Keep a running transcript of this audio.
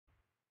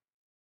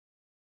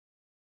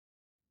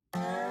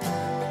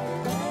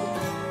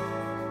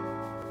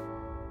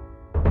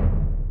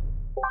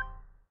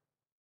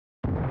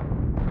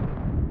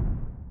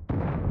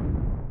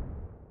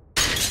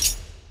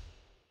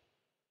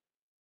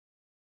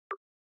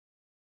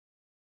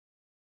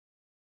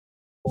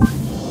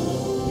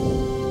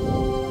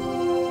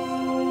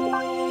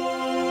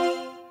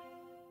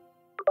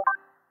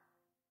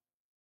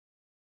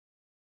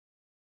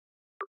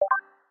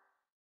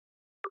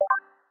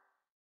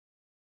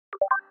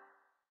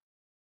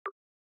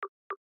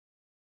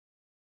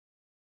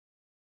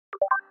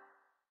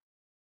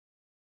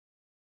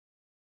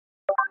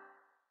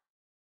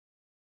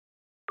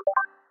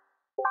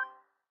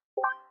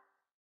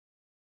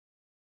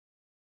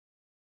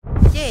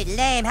Dude,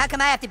 lame. How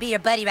come I have to be your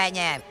buddy right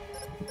now?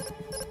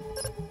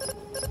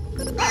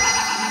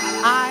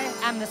 I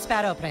am the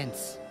Sparrow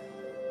Prince.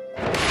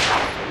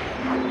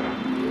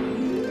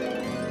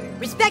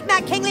 Respect my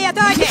kingly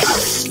authority!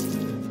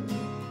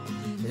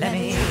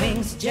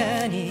 Lemmywings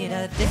journeyed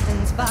a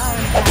distance far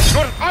and fast.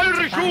 Durch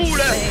eure Schule!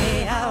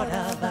 Way out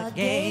of a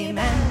gay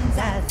man's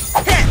ass.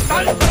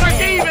 Stolz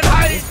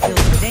Vergebenheit!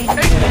 In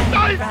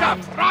stolzer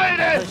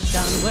Freude! Push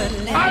onward,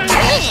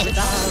 Alles! with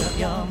all of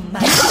your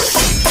might.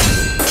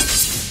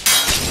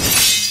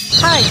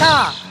 Hi,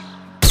 car!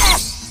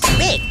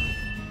 Wait!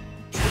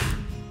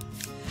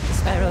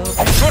 Sparrow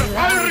Durch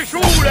eure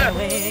Schule!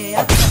 way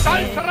up.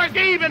 Stolz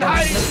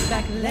Vergebenheit! Look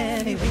back,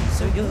 Lemmywings,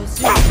 so you'll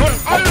see.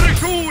 Durch eure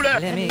Schule!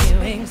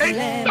 Lemmywings, In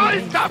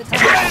Lemmywings, stolzer the time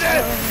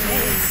Freude!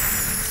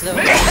 slow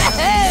down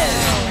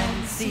now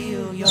and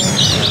seal your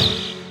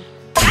fate.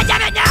 God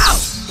damn it, no!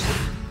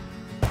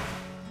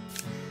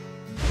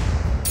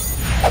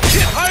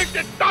 Wir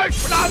halten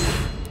Deutschland!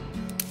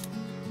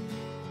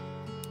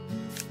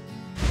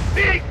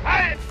 Sieg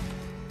heil!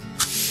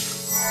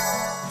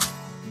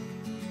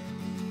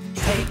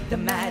 Take the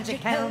magic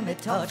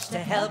helmet torch to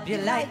help you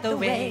light the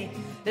way.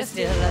 There's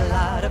still a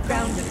lot of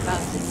ground to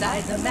cross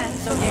inside the man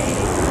so gay.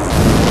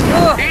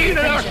 Ihnen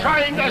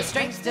erscheint And the das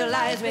strength still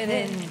lies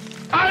within.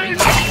 ein...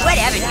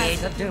 Whatever, The dude.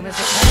 eyes of doom is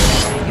the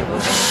time you will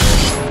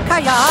win.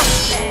 Kaya!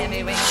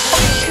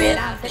 Lemmywings, get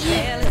out, the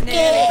tale is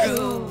nearly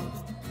through.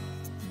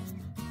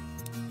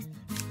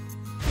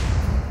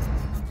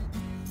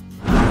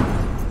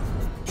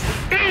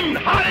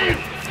 Inhalt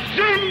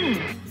Sinn!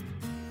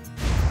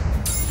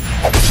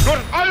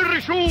 Durch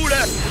eure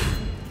Schule!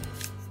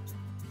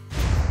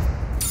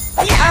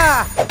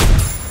 Ah!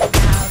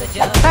 Now the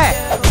judge Hey.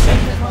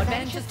 there's more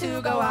adventures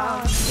to go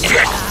on.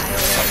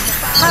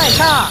 Hi,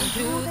 car!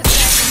 To the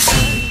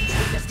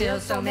second. There's still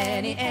so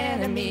many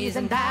enemies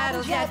and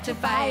battles yet to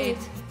fight.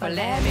 For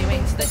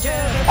Lemmywings, the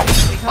journey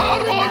we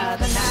hold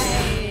another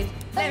night.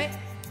 Lemmywings,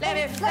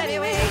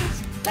 Lemmywings,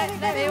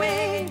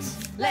 Lemmywings,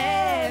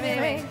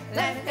 Lemmywings,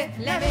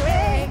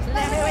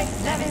 Lemmywings,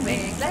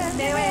 Lemmywings,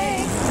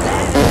 Lemmywings.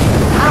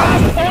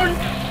 Kampf und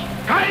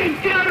kein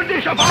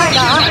irdischer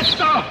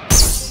Vorgesetzter!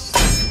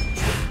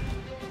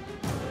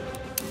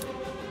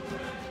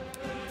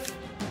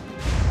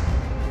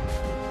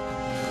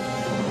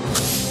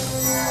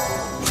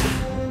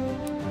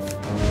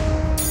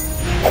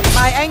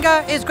 My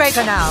anger is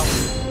greater now.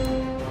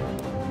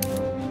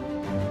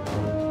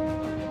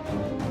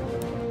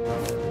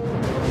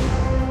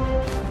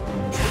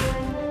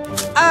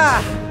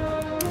 Ah!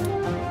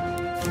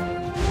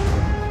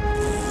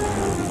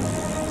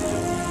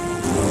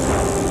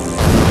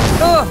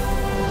 Oh!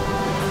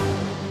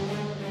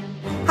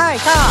 Hi,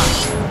 car!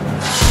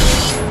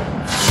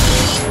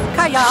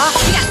 Kaya!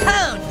 We got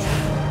pwned!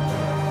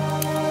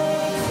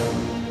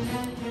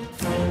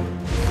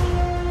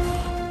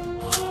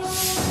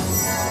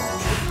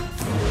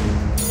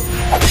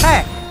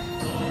 Hey!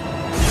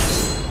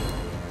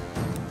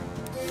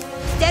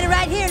 Stand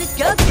right here, let's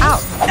go!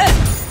 Out!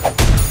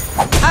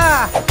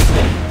 Ah!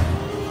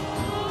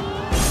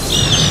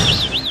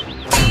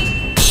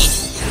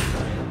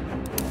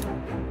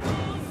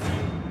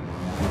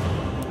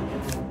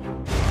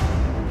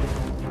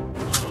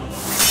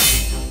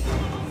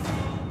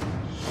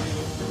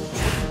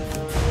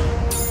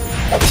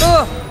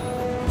 Oh!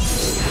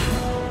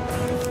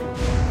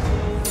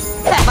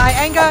 My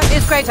anger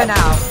is greater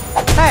now.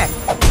 Hey!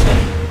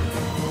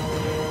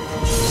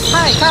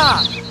 Hi,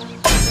 car!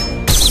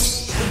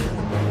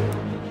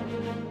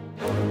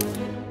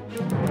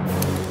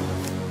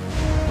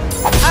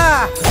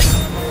 Ah!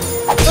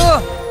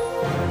 Oh!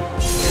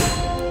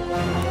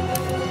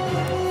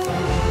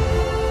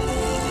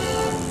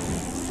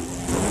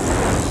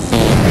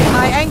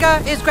 My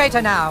anger is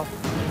greater now.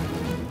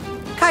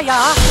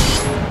 Kaya!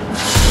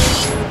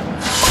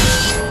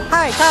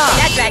 Hi, car!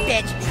 That's right,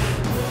 bitch!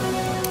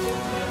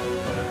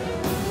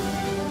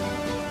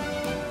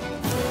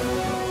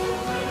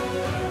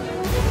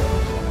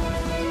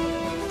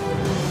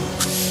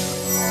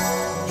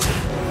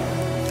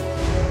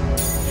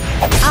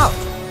 Out!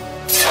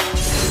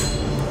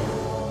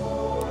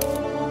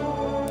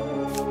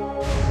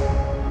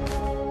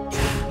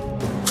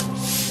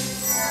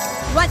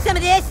 Want some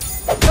of this?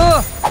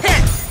 Oh!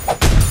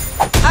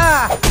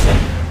 Ah!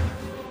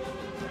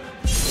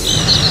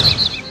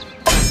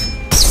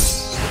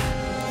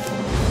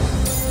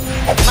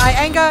 My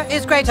anger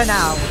is greater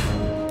now.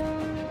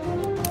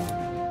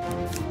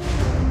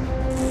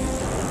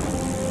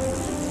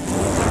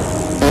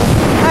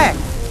 Hey!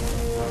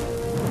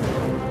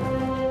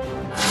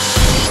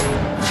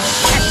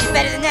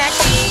 Better than that.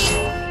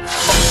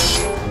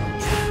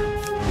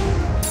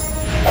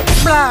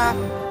 Blah.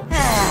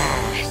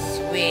 Ah,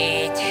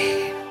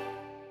 sweet.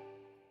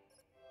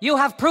 You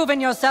have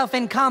proven yourself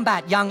in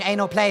combat, young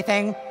anal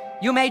plaything.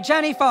 You may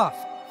journey forth.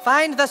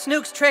 Find the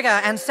Snook's trigger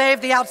and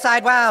save the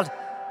outside world.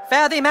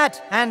 Fare thee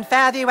met and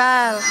fare thee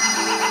well.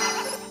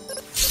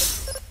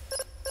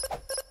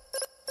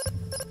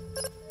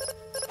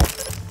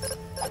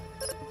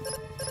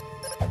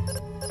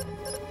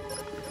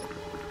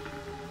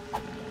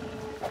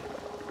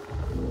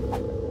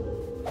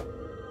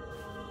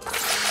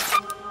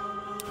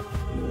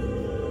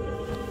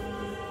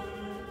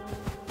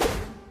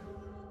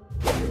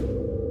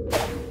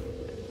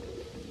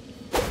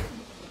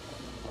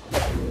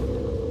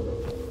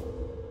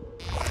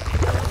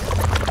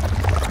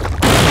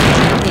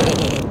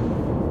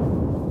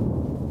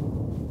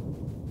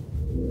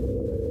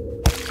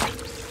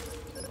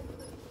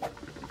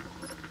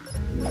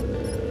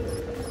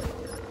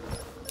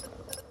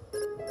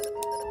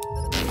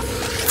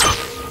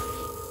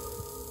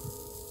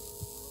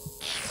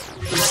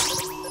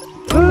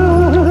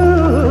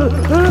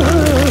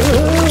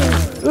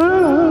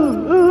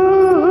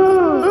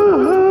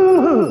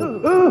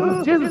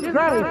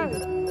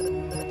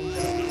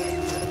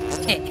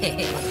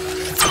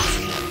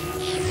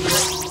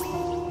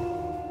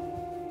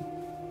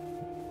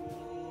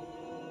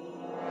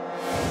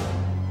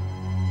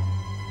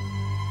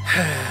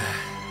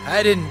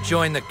 I didn't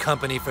join the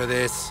company for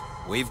this.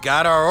 We've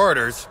got our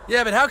orders.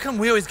 Yeah, but how come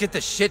we always get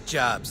the shit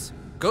jobs?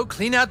 Go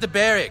clean out the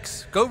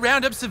barracks. Go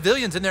round up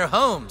civilians in their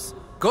homes.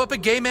 Go up a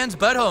gay man's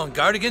butthole and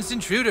guard against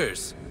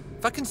intruders.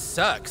 Fucking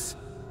sucks.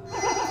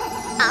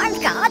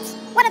 Armed guards?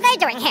 What are they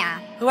doing here?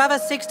 Whoever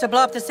seeks to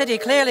blow up the city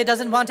clearly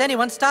doesn't want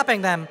anyone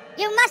stopping them.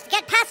 You must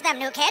get past them,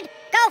 new kid.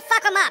 Go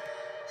fuck them up.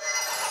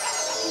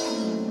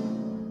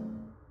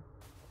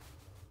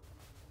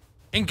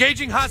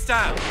 Engaging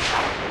hostile.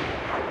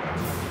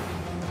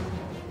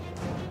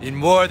 In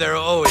war, there are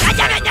always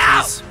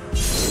casualties.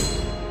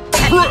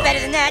 Have to be better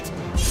than that.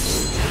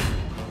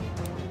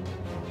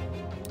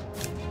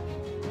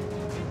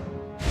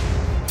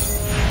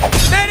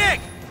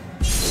 Medic!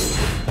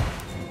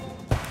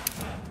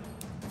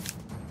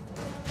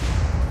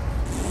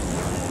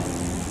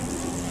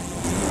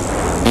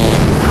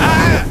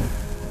 Ah!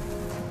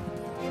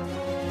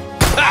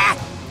 Ah!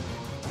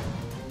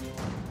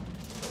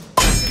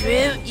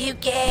 Screw you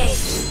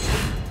kids.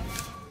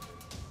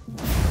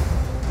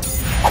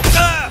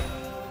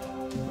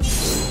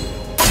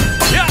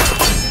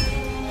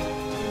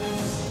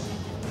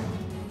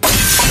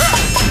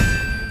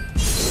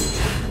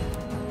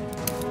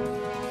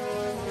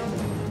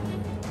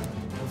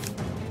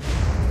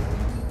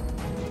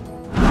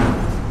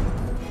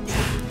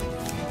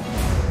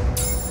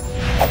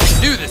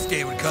 Knew this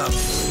day would come.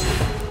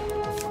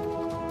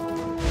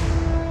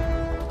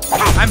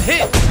 I'm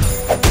hit!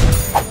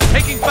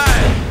 Taking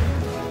fire!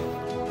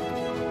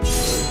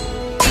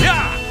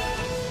 Yeah!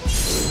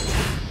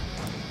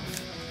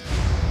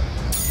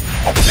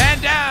 Man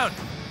down!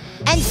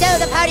 And so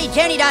the party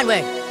journeyed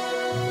onward.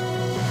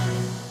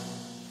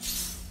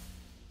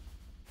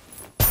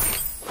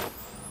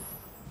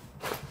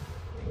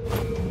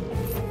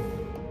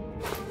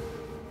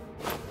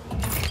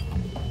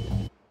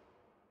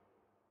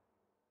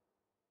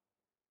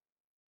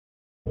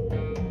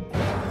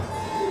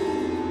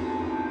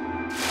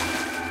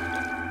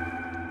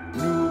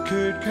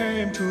 Kid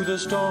came to the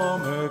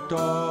stomach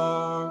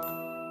dark,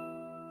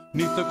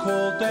 neath the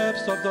cold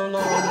depths of the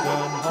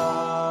London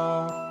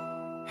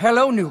heart.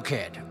 Hello, new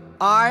kid.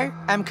 I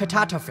am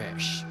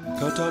Katatafish.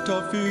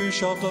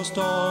 Katatafish of the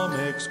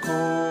stomach's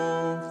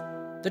cove.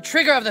 The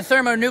trigger of the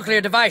thermonuclear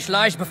device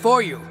lies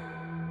before you.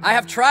 I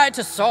have tried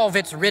to solve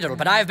its riddle,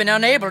 but I have been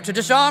unable to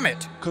disarm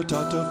it.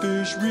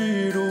 Katatafish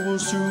riddle will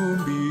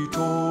soon be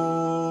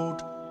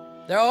told.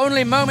 There are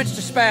only moments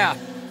to spare.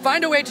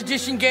 Find a way to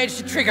disengage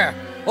the trigger,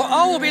 or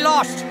all will be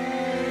lost.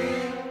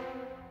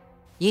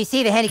 You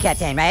see the handicap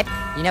sign, right?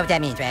 You know what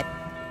that means, right?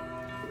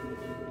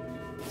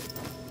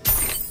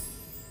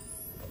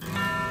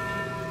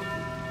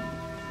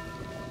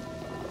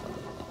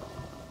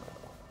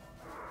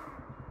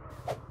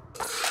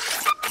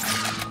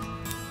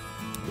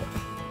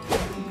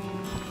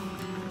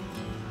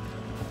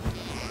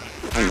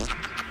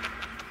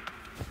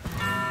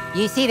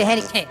 You see the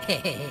handicap...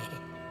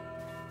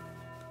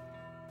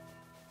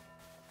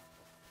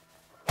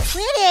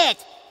 Quit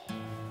it!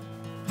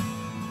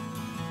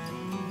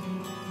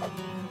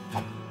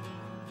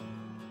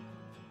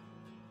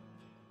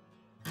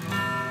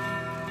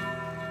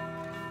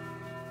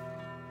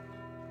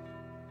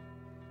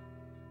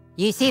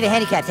 You see the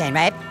handicap sign,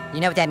 right?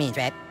 You know what that means,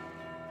 right?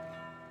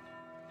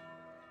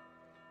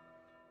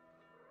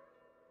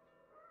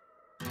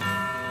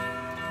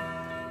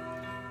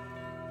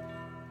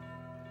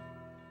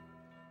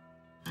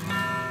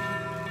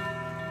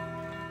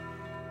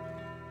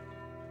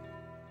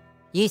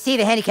 You see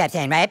the handicap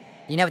sign, right?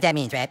 You know what that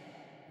means, right?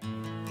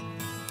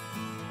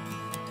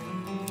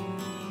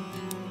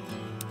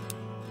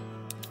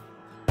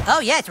 Oh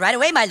yes, right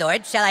away, my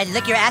lord. Shall I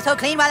lick your asshole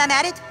clean while I'm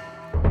at it?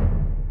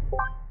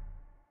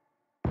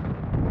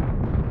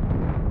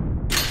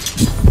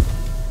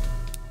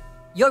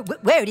 Your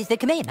word is the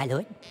command, my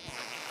lord.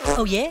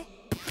 Oh yeah?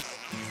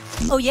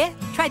 Oh yeah?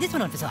 Try this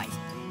one on for size.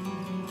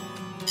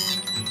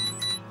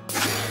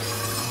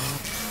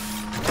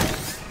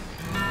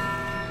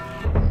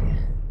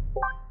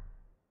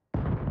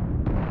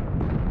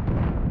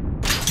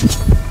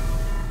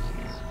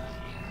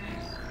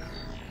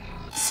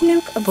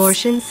 Snook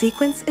abortion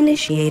sequence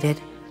initiated.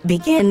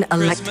 Begin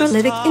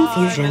electrolytic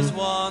infusion. Is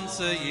once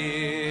a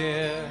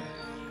year.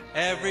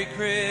 Every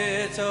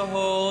critter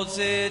holds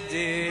it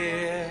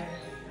dear.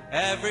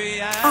 Every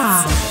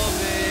animal,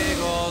 big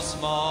or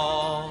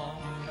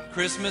small.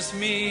 Christmas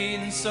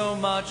means so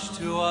much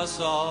to us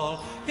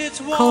all. It's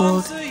Cold.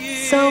 once a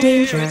year. So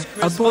danger. It's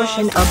Christmas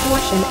Abortion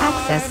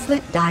access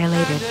slit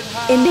dilated.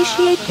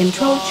 Initiate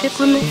control chip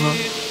removal.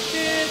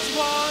 It's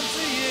once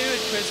a year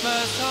at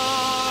Christmas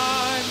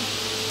time.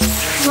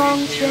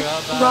 Wrong chip,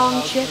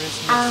 wrong chip,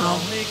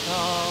 ow. Only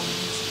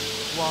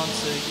comes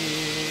once a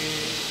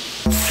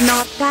year.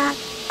 Not that.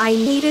 I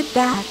needed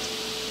that.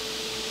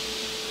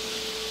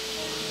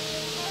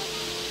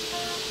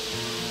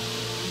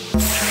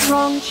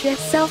 Wrong chip.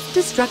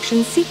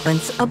 Self-destruction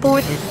sequence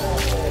aborted.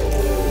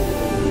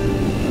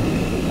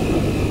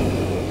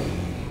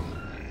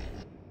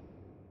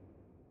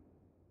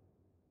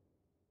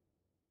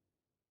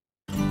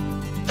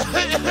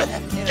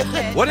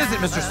 What is it,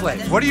 Mr.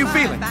 Slade? What are you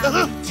feeling?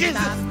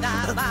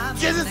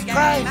 Jesus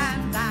Christ!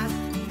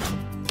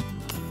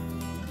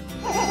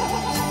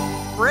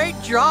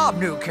 Great job,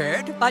 new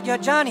kid. But your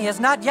journey is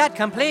not yet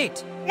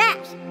complete.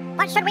 Yes,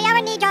 but should we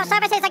ever need your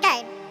services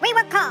again, we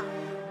will call.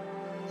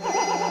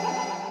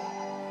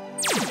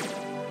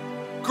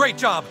 Great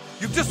job!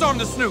 You've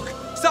disarmed the snook!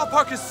 South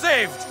Park is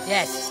saved!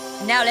 Yes.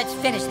 Now let's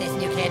finish this,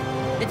 new kid.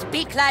 Let's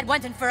beat Clyde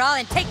once and for all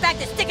and take back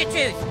the stick of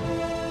truth.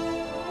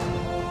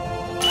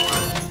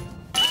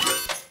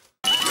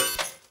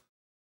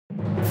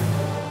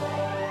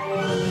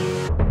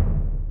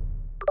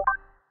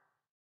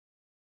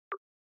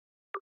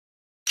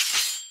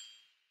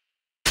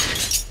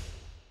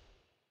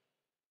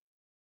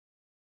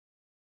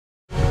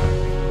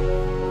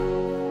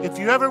 If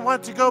you ever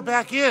want to go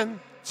back in,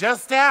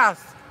 just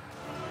ask.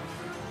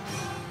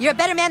 You're a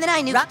better man than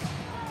I knew.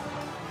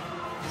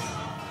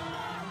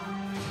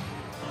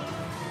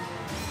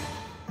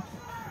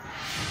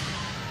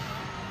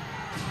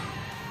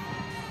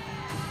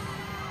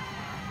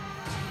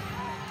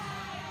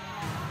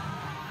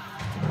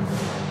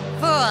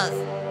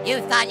 Fools! You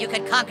thought you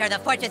could conquer the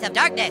fortress of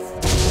darkness!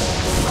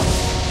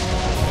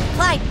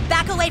 Clyde,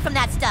 back away from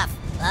that stuff!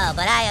 Oh,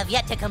 but I have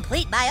yet to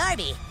complete my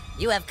army.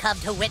 You have come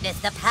to witness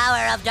the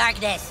power of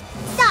darkness.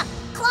 Stop!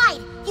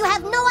 Clyde, you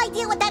have no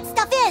idea what that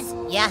stuff is!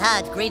 Yeah,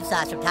 it's green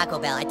sauce from Taco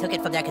Bell. I took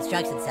it from their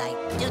construction site.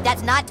 Dude,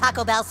 that's not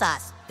Taco Bell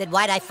sauce. Then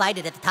why'd I find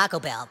it at the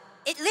Taco Bell?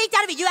 It leaked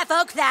out of a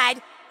UFO,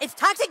 Clyde! It's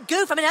toxic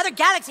goo from another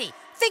galaxy!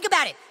 Think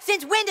about it!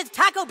 Since when does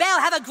Taco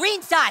Bell have a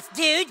green sauce,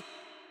 dude?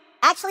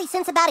 Actually,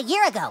 since about a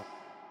year ago.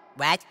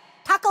 What?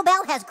 Taco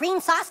Bell has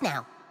green sauce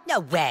now. No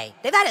way.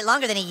 They've had it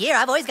longer than a year.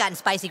 I've always gotten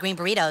spicy green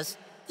burritos.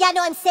 Yeah,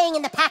 no, I'm saying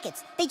in the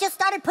packets. They just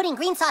started putting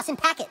green sauce in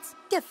packets.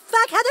 The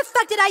fuck? How the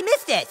fuck did I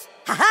miss this?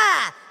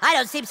 Haha! I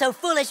don't seem so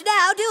foolish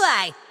now, do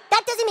I?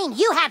 That doesn't mean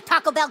you have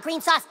Taco Bell green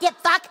sauce, dip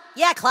fuck.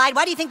 Yeah, Clyde,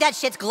 why do you think that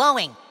shit's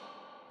glowing?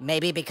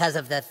 Maybe because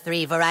of the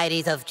 3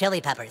 varieties of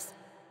chili peppers.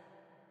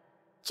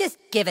 Just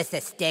give us the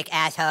stick,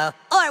 asshole.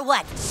 Or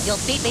what? You'll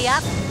beat me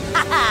up?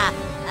 Haha!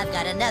 I've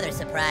got another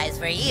surprise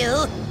for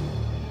you.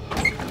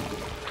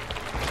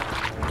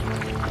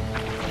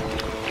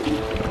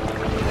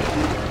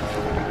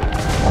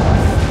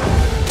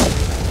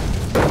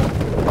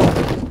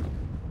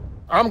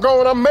 I'm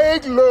gonna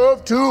make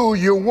love to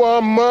you,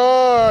 woman.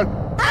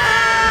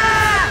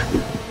 Ah!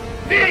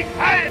 Big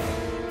head!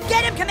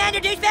 Get him, Commander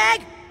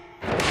Douchebag!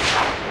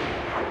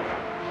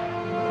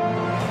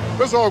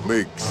 Let's all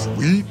make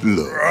sweet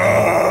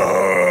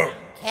love.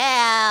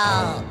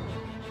 Hell!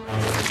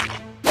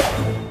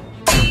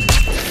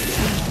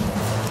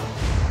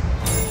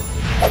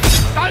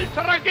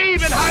 Altere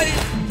Gebenheit!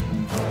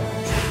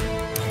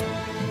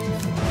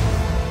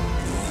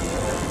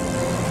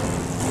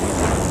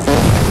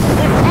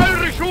 Und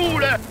eure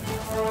Schule!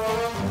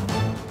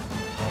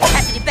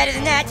 Has to do better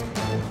than that.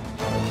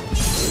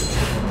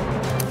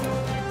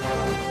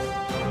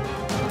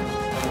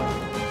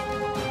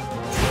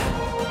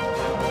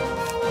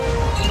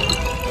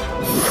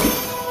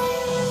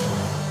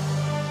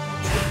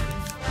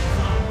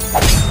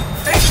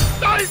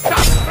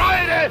 Stolzer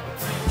Freude!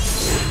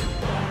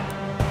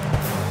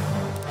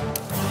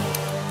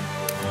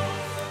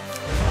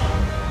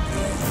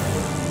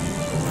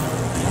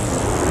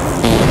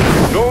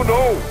 No,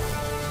 no!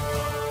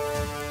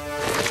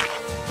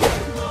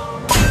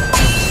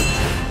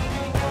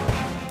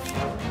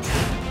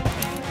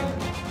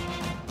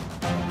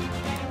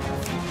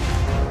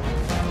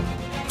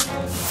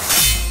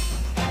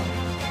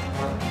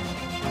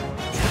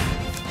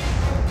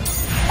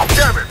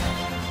 Damn it!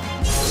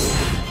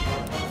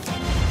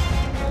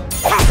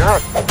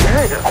 God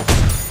damn!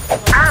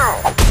 Ow!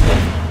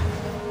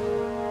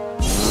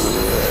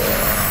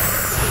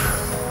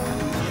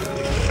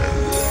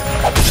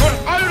 Von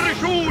eure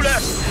Schule!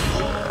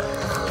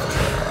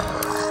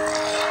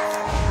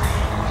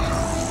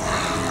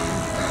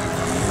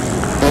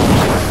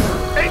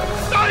 Ein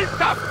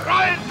stolzer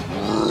Freund!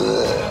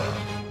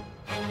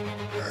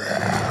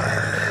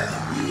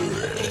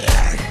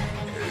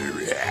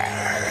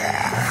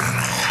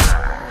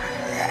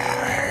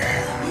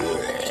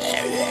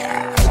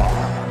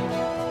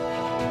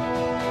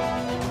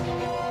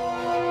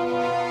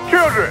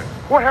 Children,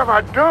 what have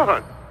I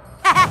done?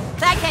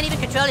 Clyde can't even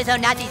control his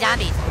own Nazi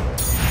zombies.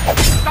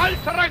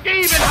 Altere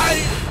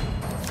Gebenheit!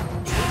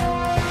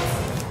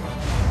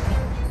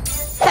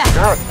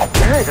 God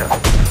damn!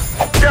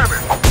 Damn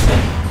it!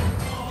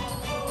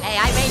 Hey,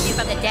 I raised you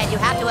from the dead. You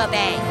have to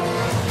obey.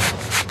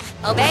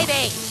 Obey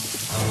me!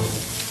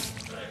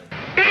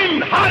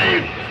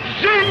 Inhalt!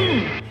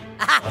 Sinn!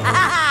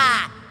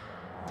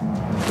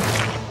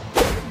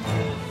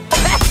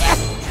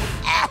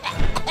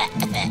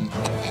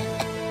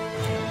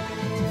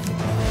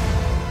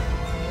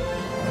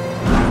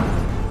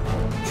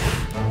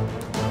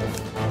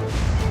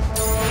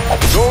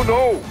 No,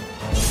 no!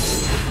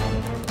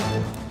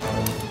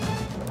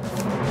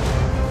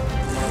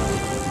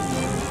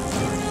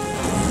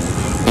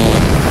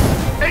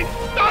 Ein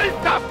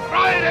stolzer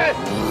Freude!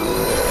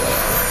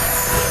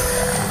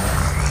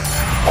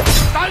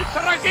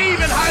 Stolzer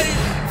Vergebenheit!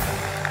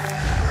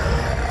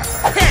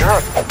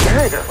 God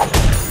damn!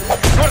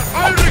 Von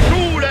eure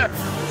Schule!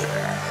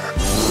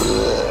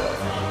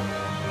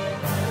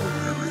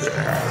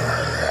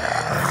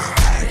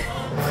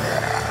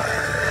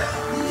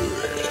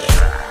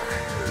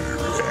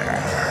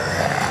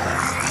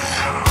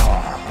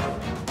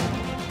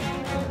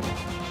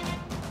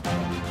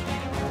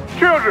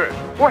 Children,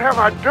 what have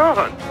I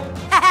done?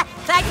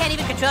 Clyde can't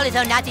even control his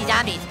own Nazi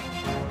zombies.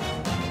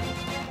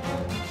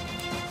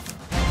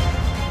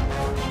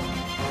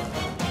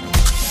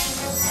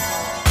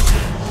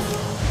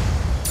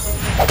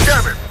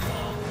 Damn it!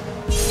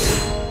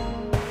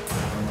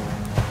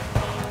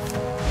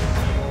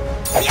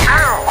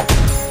 Ow!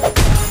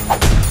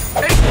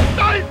 Ich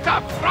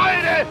stolzer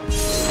Freude!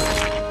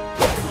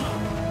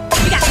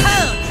 We got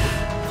code!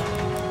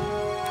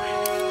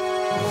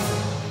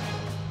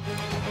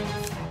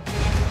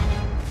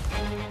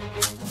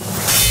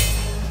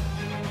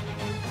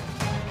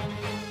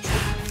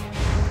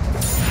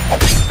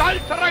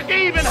 Stolzer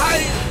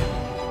Ergebenheit!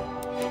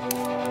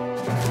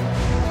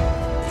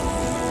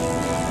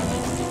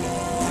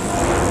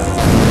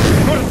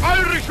 Von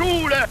eure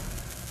Schule!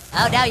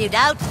 Oh, no, you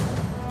don't?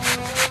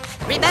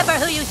 Remember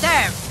who you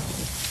serve!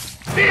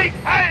 Big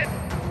head!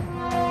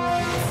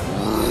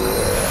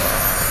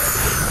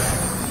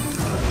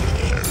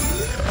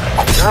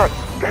 God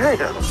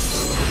damn!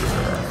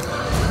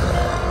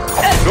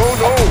 No!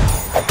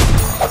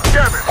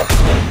 Damn it!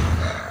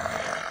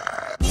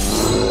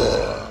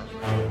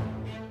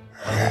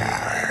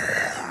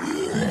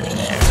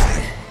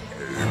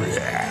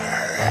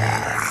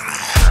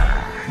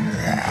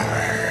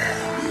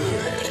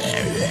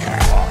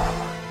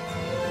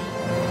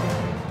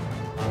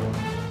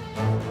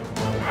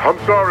 I'm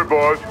sorry,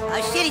 boys.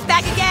 Oh shit, he's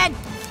back again!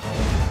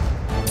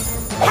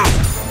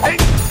 Ein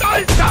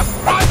stolzer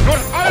Franz von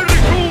eure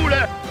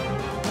Schule!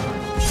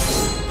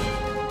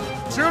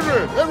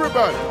 Children,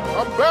 everybody,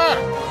 I'm back!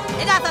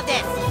 Enough of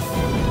this!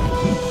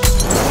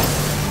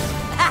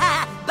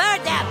 Burn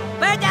them!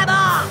 Burn them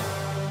all!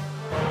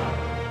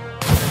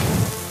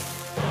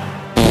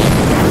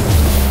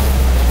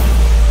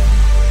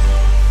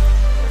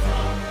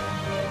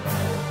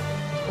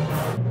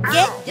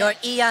 Your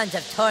eons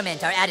of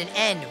torment are at an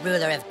end,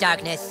 ruler of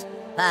darkness.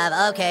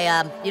 Okay,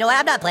 you know what?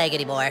 I'm not playing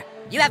anymore.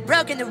 You have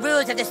broken the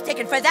rules of the stick,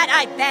 and for that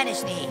I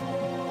banish thee.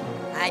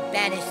 I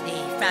banish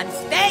thee from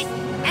space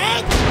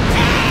and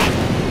time!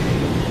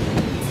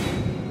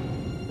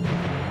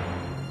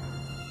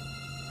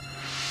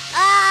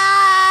 Ah!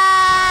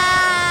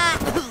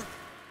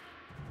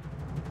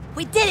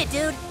 We did it,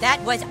 dude!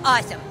 That was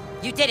awesome.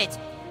 You did it.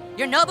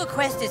 Your noble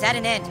quest is at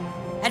an end.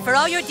 And for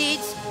all your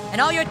deeds and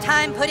all your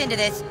time put into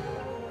this,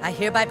 I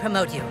hereby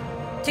promote you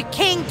to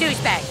King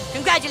Douchebag.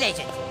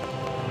 Congratulations.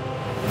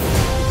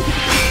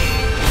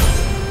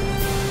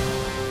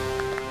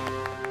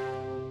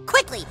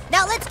 Quickly,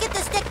 now let's get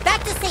the stick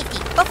back to safety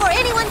before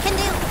anyone can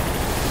do.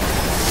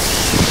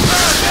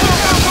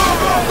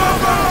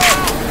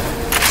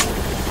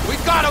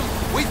 We've got him!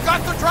 We've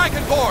got the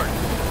Dragonborn!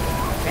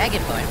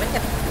 Dragonborn?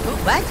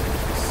 What?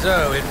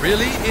 So, it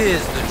really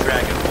is the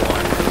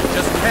Dragonborn.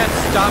 Just can't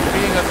stop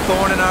being a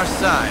thorn in our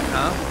side,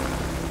 huh?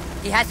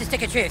 He has the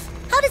stick of truth.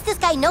 How does this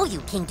guy know you,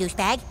 King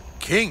Douchebag?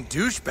 King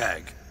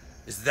Douchebag?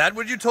 Is that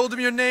what you told him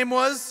your name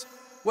was?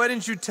 Why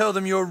didn't you tell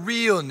them your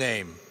real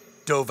name,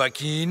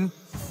 Dovahkiin?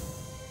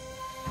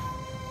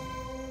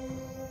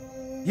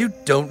 You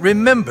don't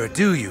remember,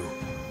 do you?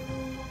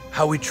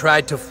 How we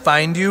tried to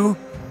find you?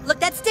 Look,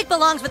 that stick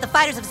belongs with the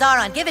Fighters of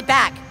Zaron. Give it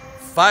back.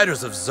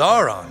 Fighters of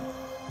Zaron?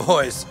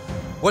 Boys,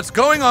 what's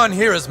going on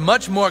here is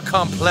much more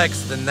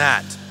complex than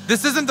that.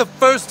 This isn't the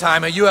first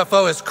time a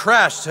UFO has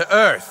crashed to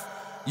Earth.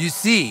 You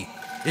see,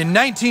 in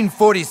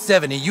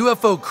 1947, a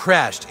UFO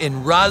crashed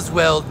in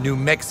Roswell, New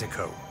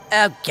Mexico.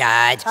 Oh,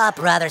 God. Oh,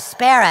 brother,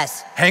 spare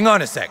us. Hang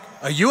on a sec.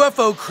 A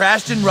UFO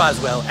crashed in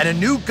Roswell, and a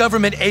new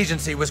government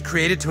agency was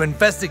created to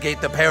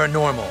investigate the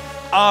paranormal.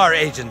 Our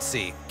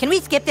agency. Can we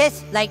skip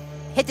this? Like,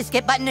 hit the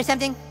skip button or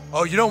something?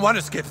 Oh, you don't want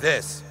to skip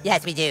this.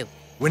 Yes, we do.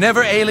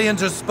 Whenever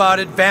aliens are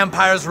spotted,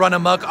 vampires run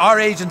amok, our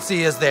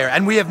agency is there,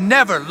 and we have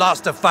never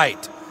lost a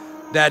fight.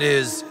 That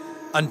is,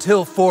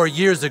 until 4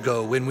 years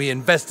ago when we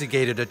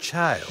investigated a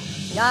child.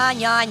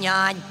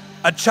 Yawn.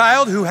 A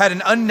child who had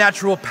an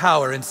unnatural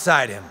power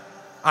inside him.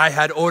 I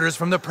had orders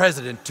from the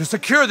president to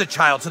secure the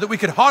child so that we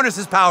could harness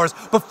his powers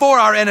before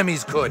our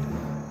enemies could.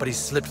 But he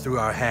slipped through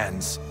our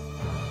hands.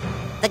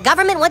 The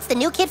government wants the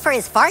new kid for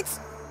his farts?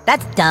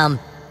 That's dumb.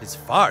 His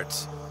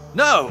farts?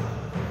 No!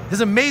 His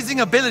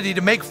amazing ability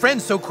to make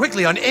friends so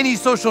quickly on any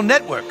social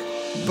network.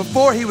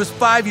 Before he was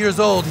 5 years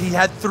old, he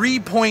had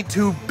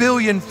 3.2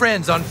 billion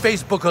friends on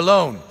Facebook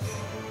alone.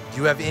 Do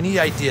you have any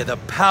idea the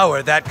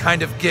power that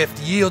kind of gift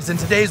yields in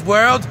today's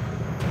world?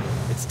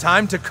 It's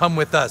time to come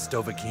with us,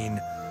 Dovahkiin.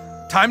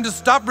 Time to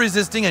stop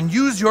resisting and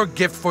use your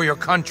gift for your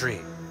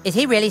country. Is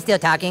he really still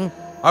talking?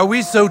 Are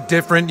we so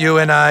different, you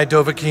and I,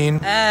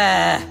 Dovahkiin?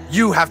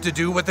 You have to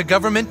do what the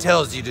government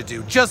tells you to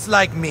do, just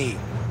like me.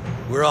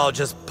 We're all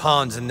just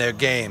pawns in their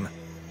game.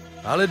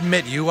 I'll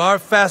admit you are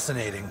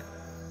fascinating,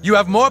 You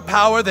have more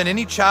power than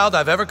any child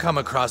I've ever come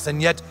across,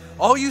 and yet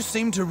all you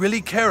seem to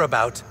really care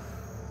about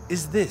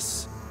is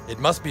this. It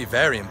must be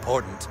very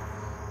important.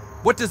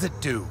 What does it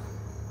do?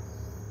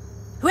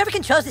 Whoever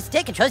controls the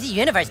stick controls the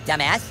universe,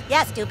 dumbass.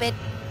 Yeah, stupid.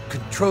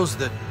 Controls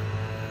the...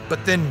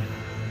 But then...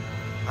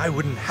 I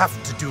wouldn't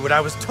have to do what I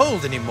was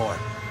told anymore.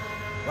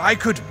 I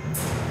could...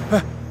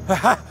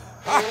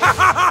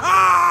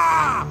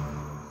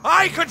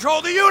 I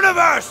control the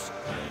universe!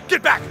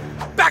 Get back!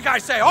 Back, I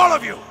say, all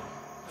of you!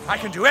 I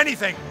can do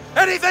anything!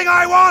 Anything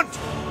I want!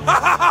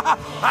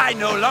 I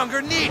no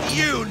longer need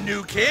you,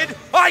 new kid!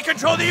 I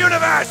control the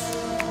universe!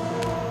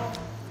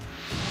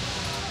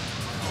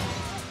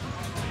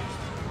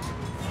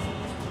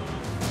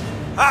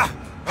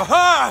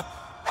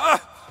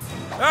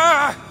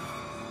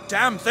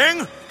 Damn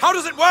thing! How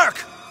does it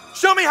work?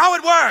 Show me how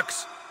it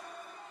works!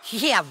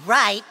 Yeah,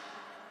 right.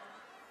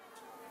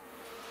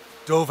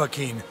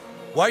 Dovahkiin,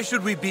 why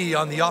should we be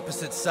on the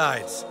opposite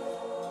sides?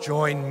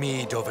 Join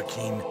me,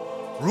 Dovahkiin.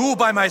 Rule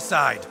by my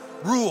side.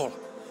 Rule.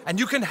 And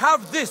you can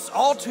have this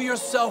all to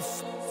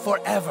yourself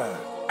forever.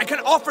 I can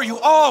offer you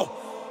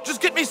all. Just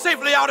get me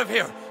safely out of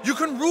here. You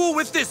can rule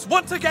with this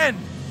once again.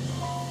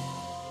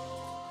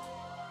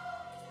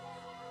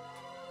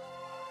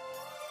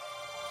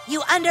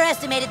 You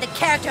underestimated the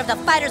character of the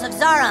fighters of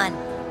Zaron.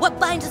 What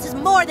binds us is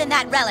more than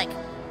that relic.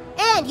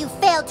 And you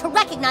failed to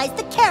recognize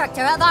the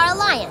character of our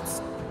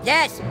alliance.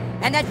 Yes,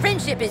 and that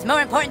friendship is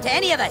more important to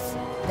any of us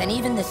than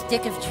even the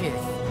stick of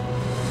truth.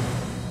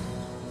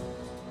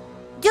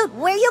 Dude,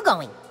 where are you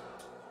going?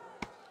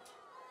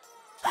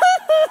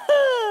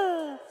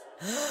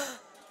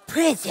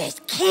 Princess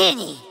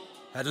Kenny!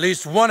 At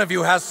least one of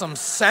you has some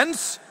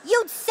sense?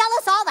 You'd sell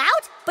us all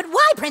out? But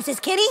why, Princess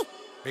Kenny?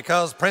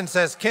 Because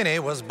Princess Kenny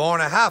was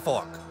born a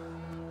half-orc,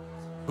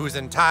 whose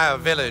entire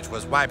village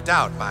was wiped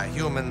out by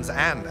humans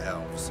and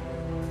elves.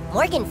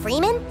 Morgan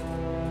Freeman?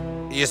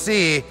 You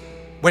see,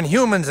 when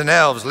humans and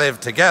elves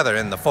lived together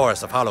in the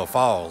forest of Hollow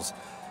Falls,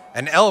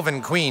 an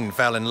elven queen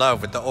fell in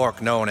love with the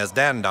orc known as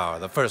Dandar,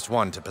 the first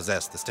one to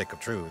possess the Stick of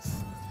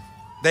Truth.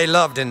 They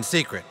loved in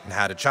secret and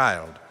had a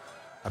child,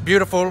 a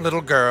beautiful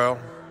little girl,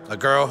 a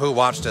girl who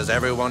watched as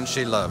everyone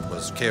she loved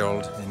was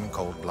killed in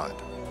cold blood.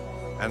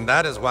 And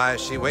that is why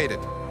she waited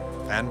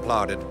and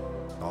plotted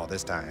all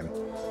this time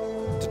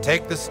to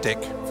take the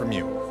stick from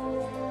you.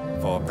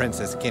 For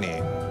Princess Kenny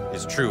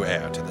is true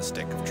heir to the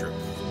Stick of Truth.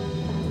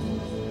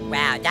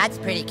 Wow, that's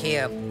pretty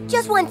cute.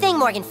 Just one thing,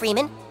 Morgan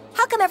Freeman.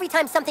 How come every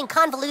time something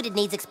convoluted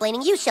needs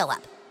explaining, you show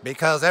up?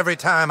 Because every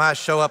time I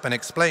show up and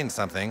explain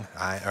something,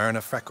 I earn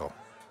a freckle.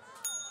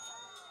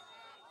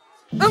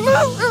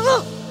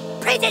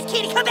 Princess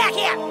Kenny, come back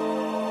here!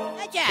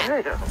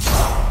 Good job.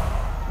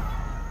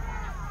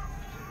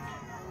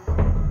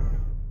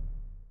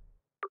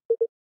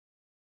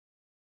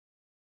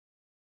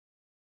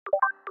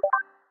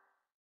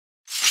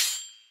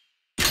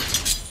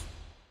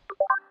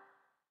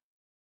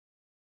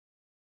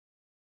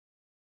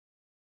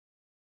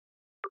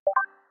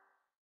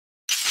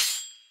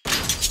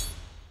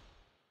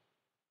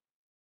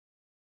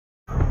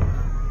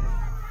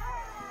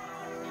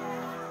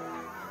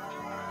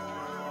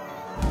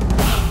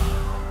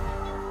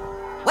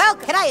 Well,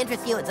 can I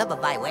interest you in some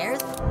of my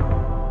wares?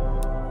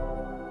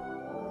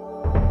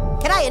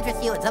 Can I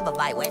interest you in some of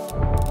my wares?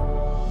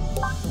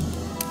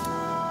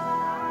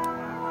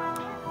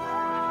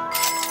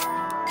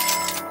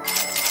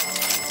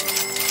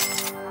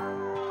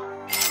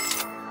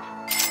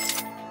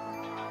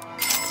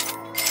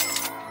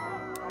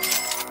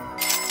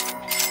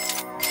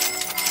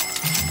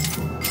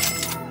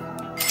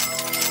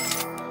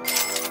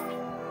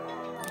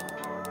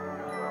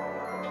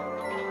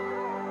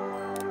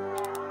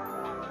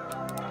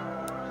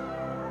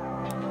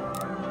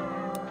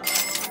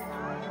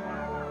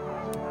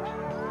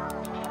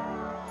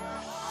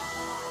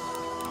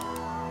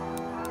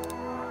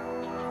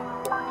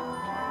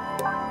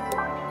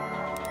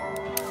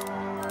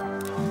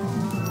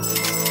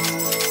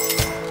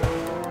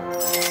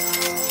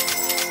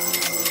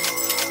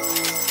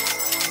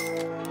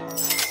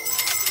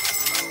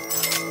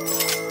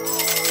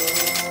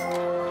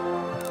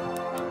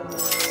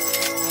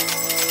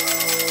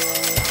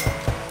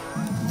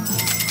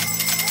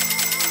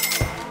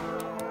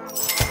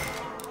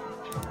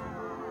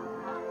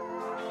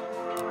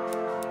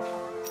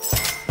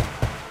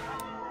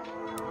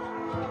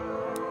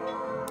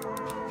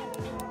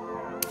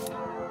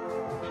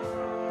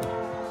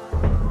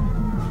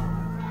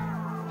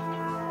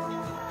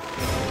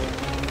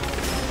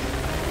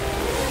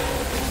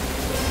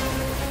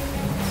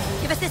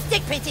 Give us the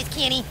stick, Princess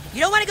Kenny.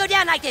 You don't want to go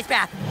down like this,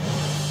 bruh.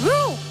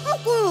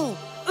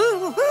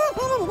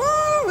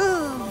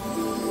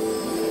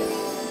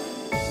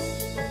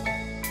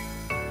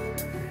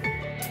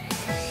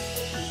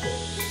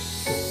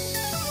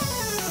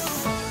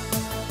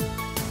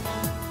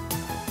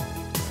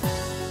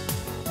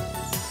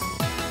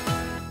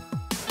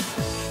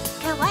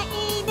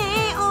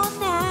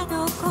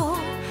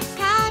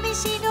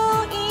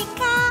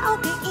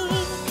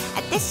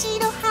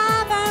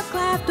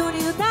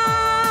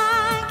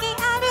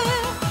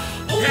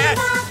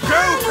 Yes!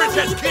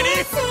 Princess Kitty!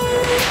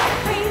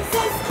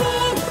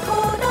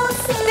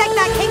 Respect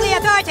my kingly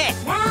authority!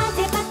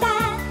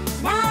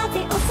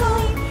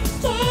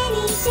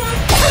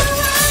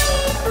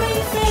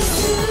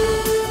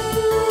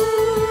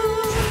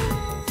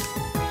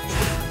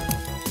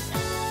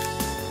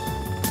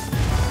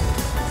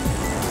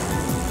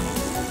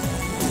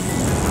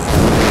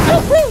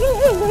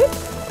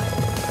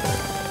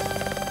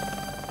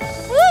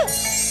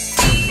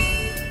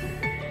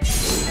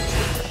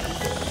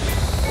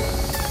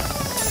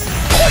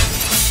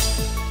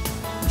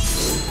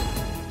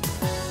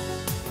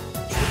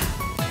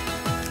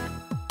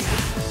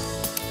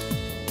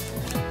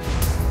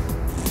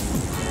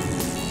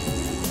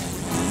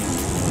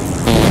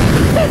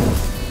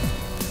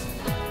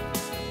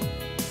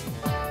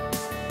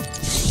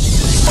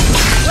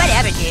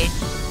 Whatever, dude.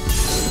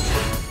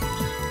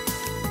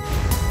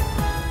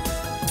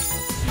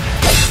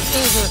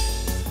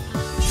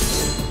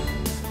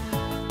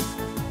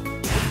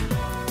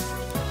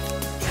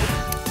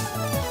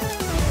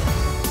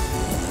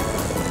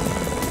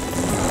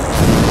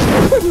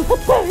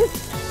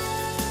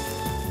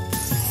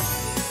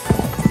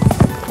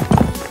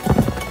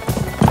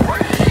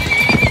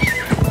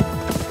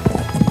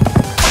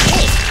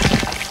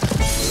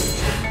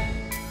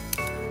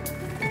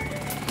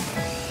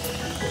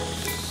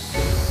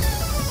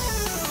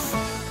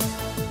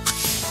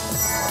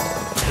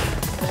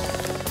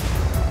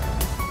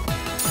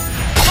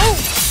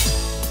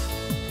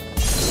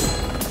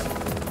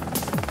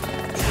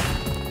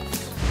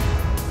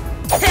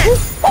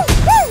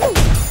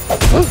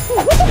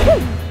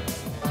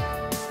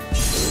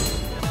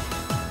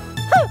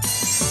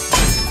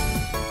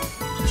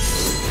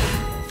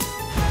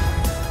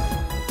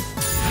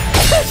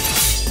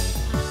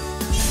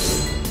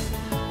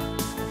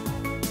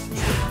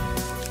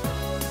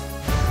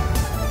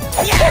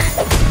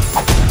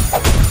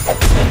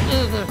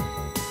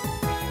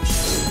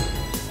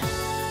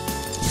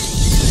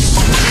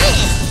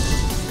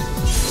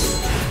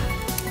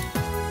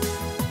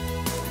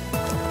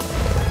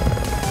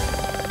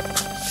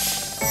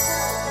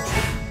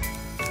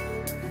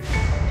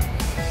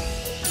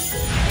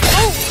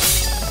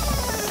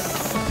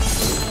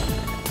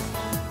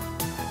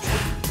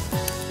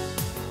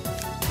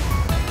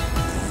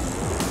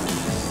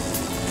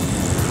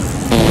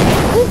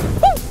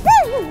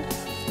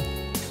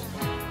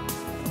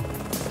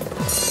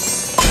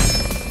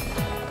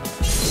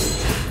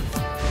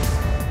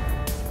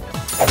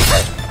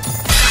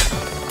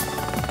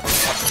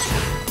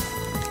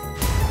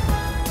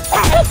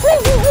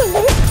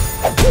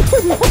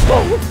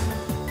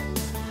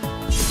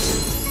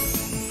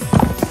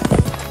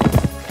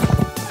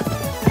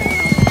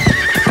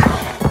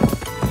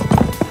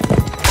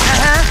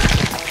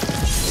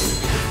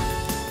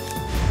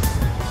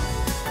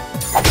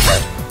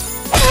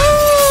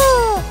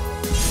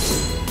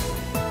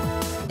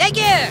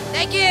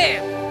 Thank you!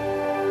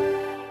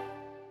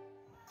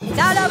 It's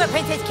all over,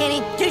 Princess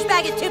Kenny.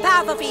 Douchebag is too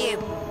powerful for you.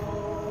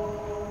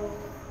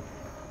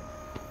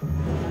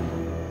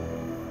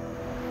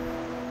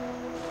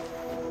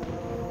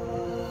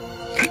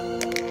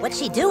 What's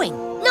she doing?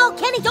 No,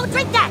 Kenny, don't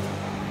drink that!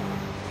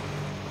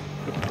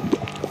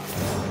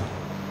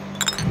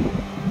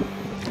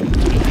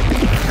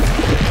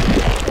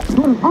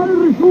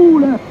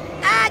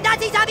 Ah,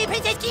 Nazi zombie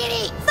Princess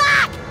Kenny!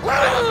 Fuck!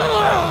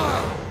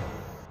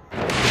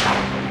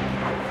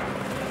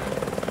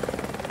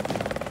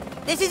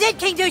 This is it,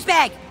 King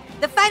Douchebag!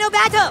 The final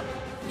battle!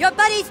 Your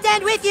buddies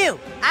stand with you!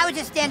 I would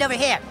just stand over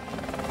here.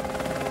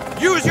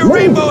 Use your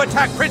rainbow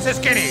attack, Princess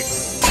Kenny!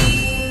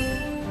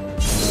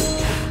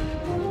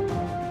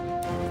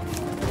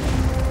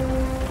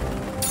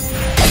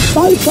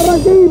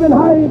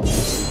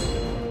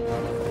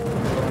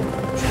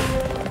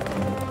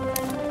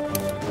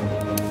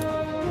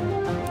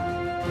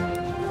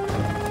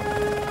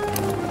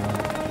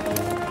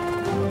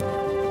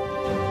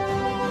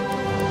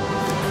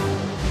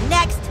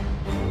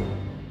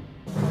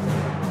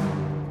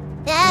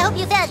 I hope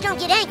you fellas don't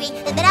get angry,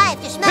 but I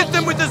have to smite Hit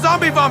them with the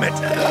zombie vomit!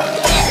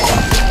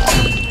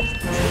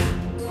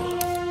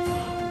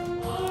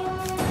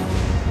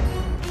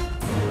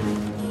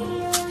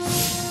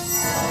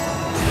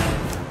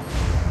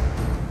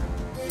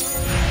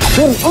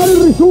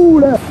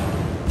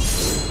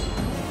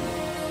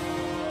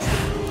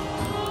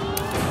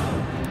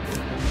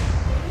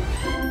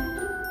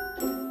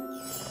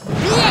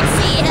 Let's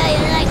see how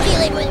you like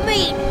dealing with me!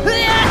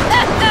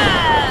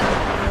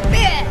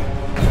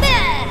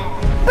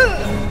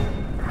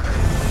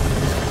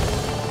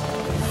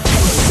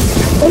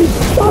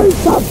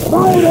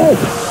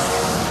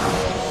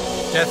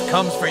 Death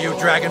comes for you,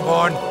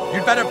 Dragonborn.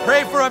 You'd better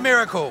pray for a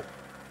miracle.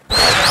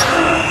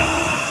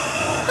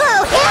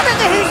 Oh,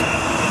 hamburgers!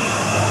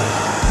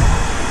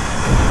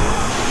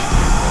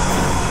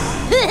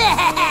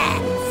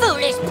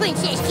 Foolish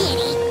Princess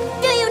Kenny!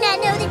 Do you not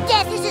know that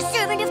death is a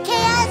servant of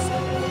chaos?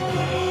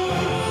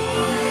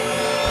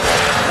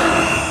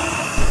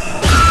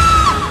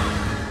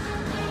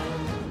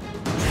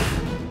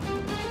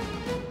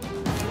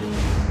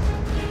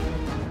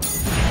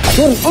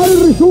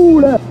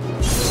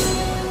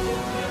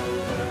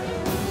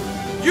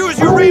 Use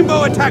your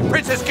rainbow attack,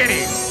 Princess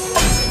Kitty!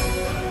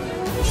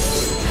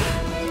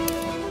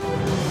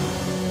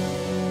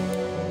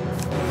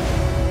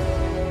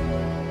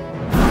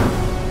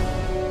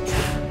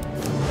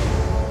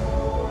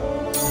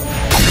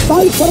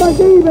 Zeit für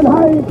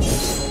Ergebenheit!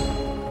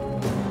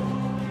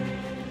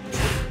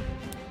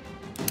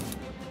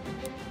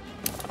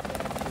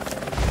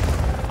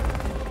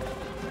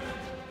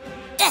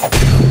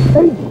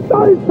 In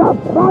stolzer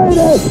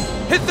Freude!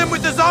 Hit them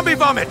with the zombie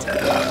vomit!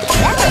 That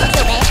wasn't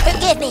so bad.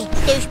 Forgive me,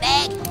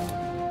 douchebag.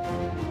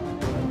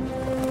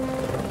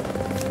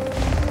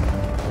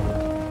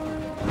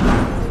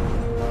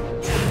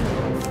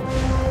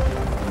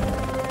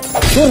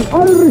 Für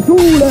eure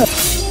Schule!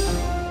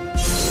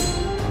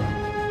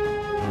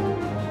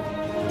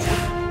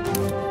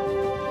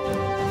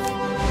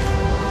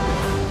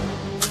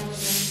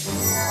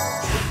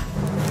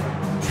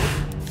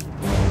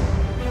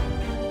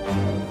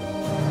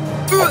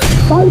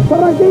 Zeit für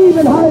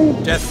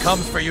Ergebenheit! Death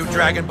comes for you,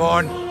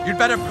 Dragonborn. You'd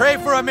better pray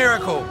for a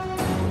miracle.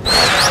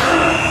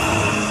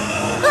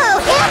 Oh,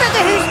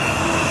 hamburgers!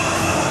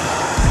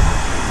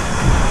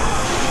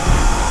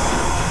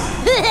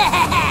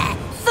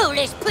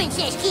 Foolish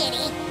Princess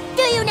Kitty!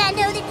 Do you not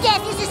know that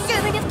death is a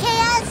servant of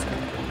chaos?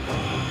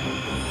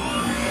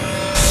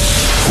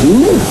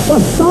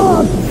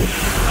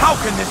 How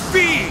can this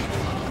be?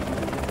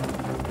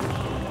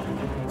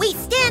 We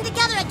stand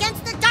together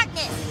against the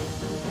darkness!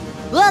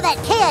 Well, that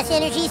chaos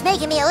energy's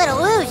making me a little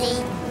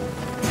woozy.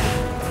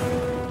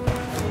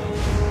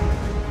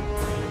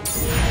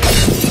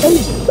 In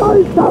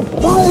stolzer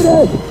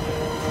Freude!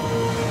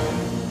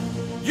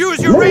 Use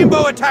your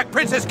rainbow attack,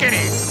 Princess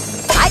Kitty!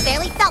 I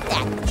barely felt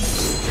that.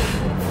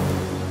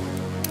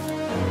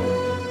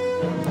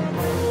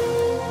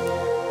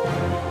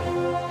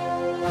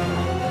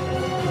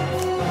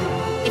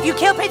 If you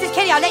kill Princess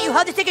Kitty, I'll let you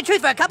hold the stick of truth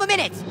for a couple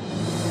minutes.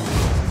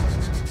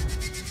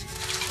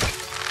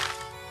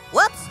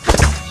 Whoops.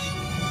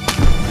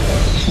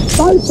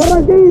 Zeit für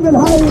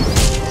Ergebenheit!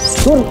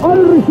 Für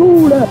eure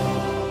Schule!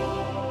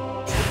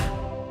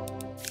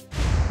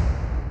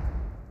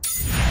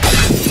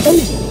 In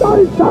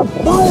stolzer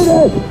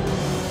Freude!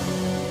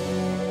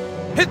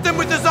 Hit them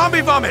with the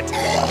zombie vomit!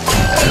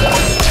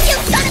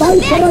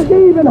 Zeit für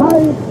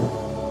Ergebenheit!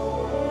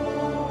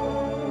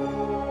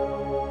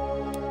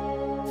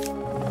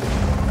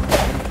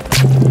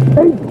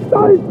 In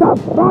stolzer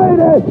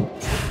Freude!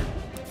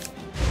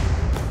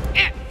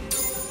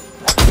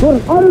 Für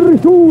eure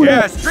Schule!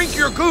 Yes, drink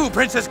your goo,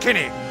 Princess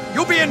Kitty!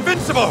 You'll be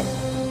invincible!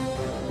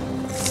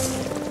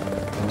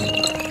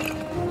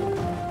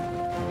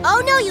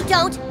 Oh, no, you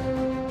don't!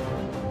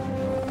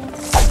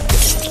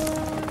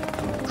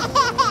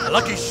 A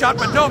lucky shot,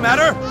 but no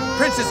matter!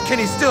 Princess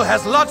Kitty still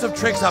has lots of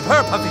tricks up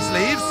her puffy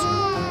sleeves!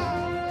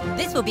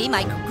 This will be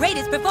my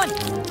greatest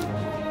performance.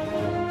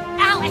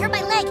 Ow, I hurt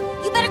my leg!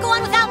 You better go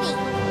on without me!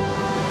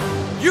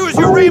 Use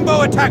your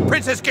rainbow attack,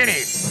 Princess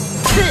Kitty!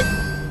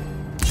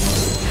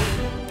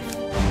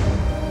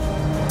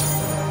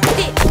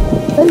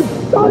 In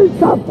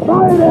stolzer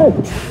Freude!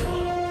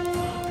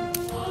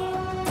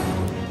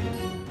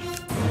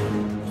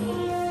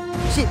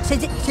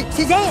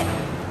 Shazam!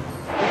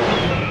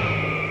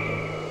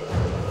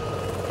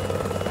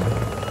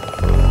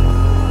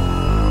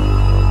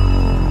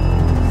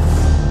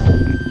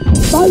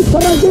 Zeit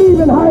für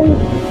Ergebenheit!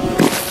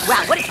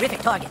 Wow, what a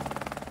terrific target.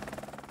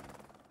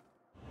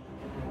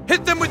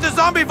 Hit them with the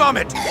zombie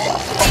vomit!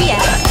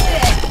 Yeah,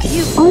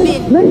 you've Ein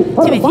been Blick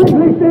terrific.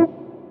 verwandelt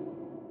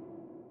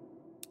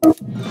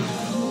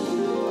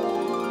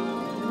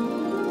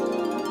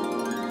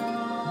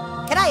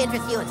Can I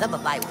interest you in some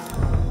of my work?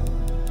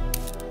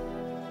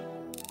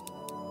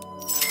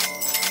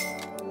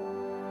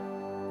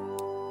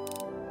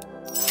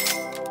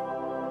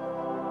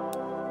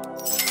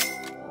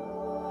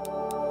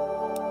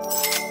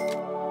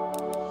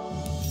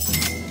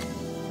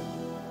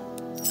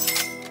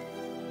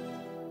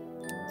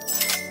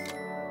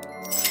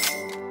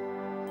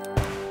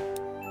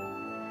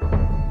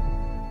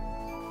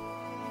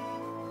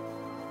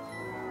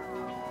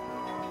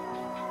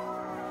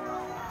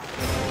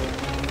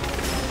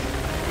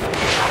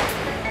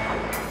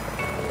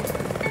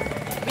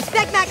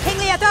 Respect my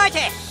kingly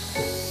authority!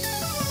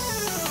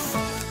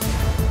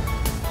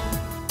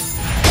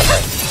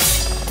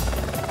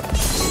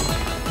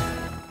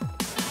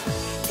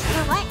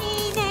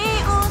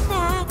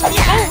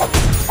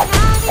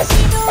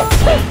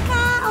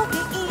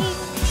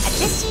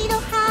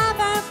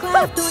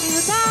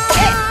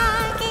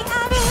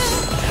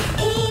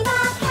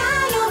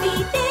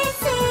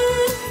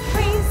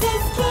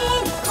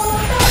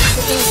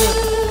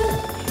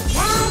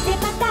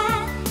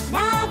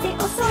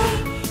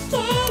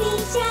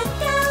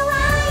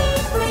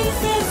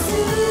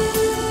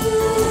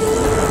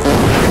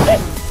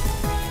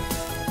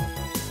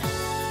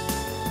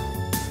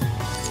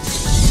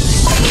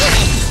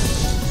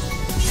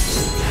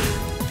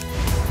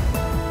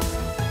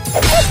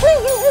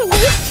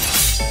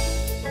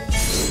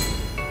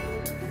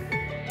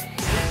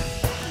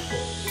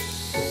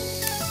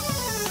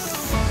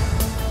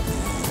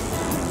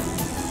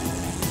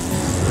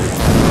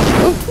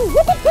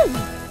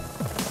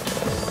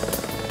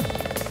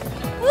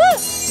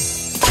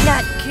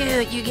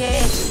 Good, you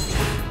guys.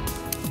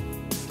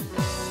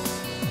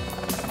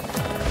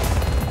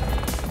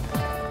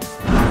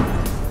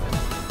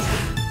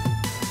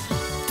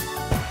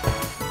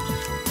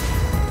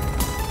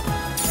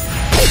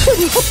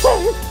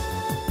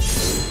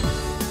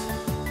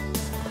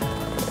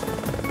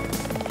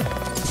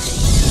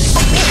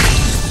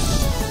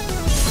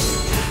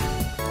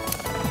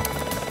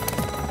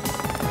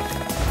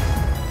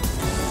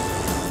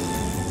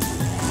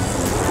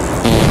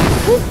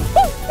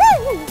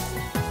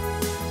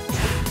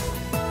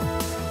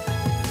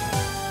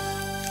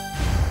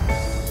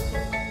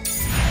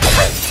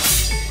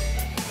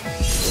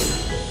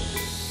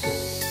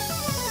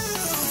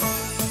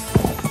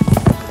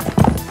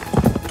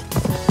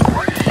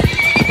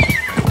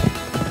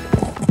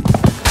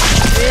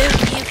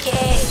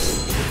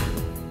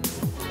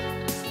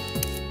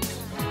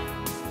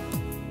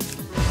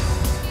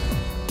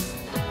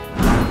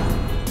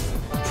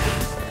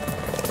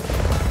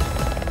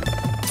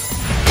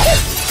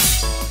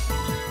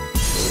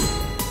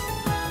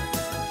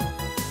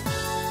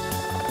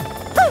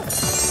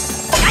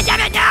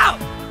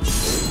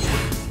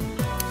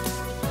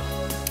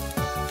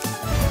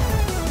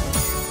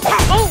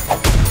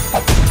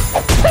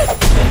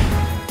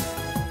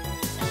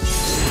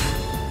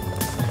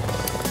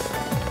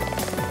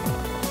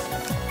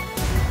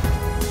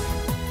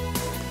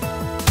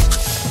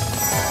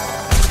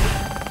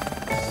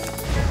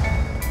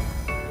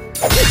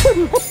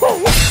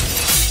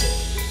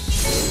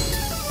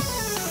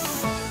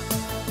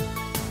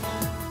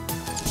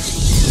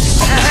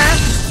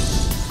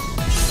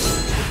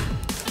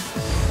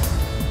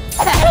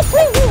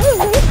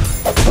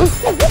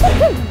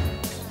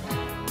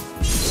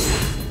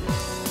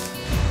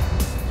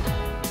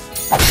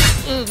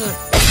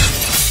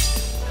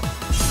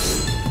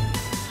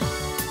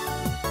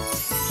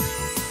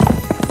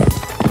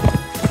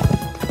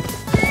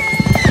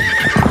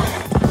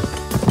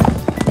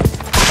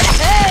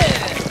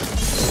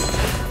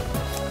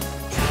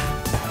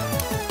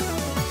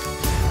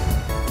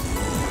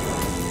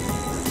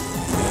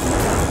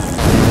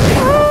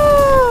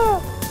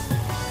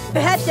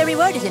 Perhaps the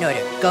reward is in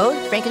order. Gold,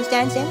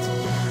 Frankenstein cents?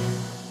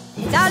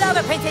 It's all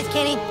over, Princess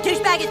Kenny.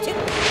 Douchebag is too...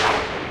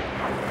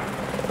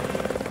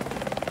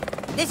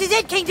 This is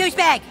it, King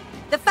Douchebag!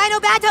 The final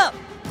battle!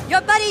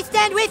 Your buddies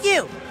stand with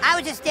you! I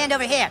would just stand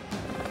over here.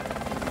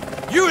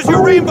 Use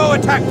your rainbow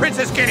attack,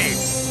 Princess Kenny!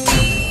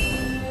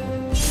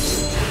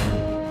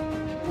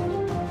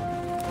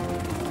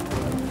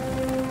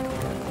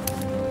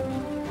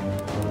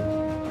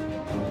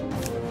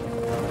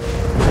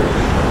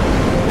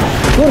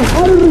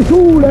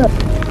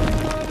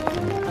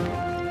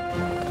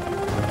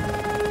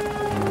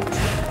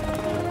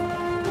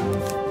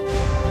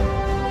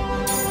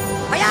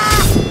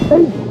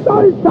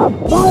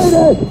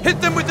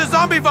 Hit them with the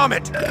zombie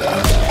vomit!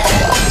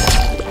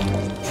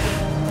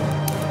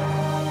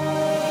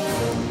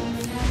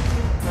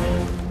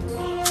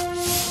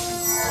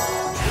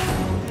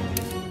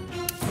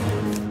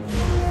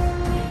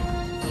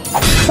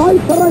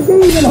 Zeit für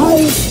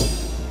Ergebenheit!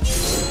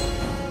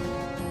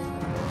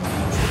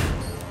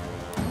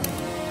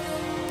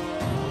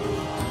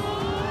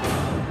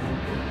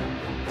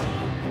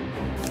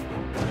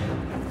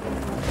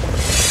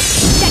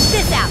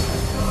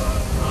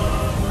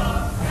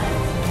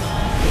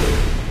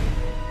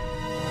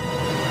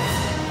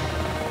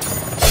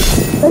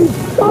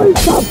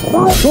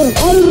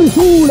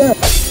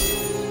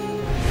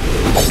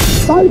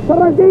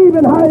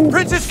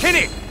 Princess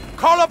Kenny,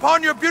 call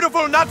upon your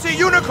beautiful Nazi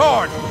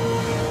unicorn!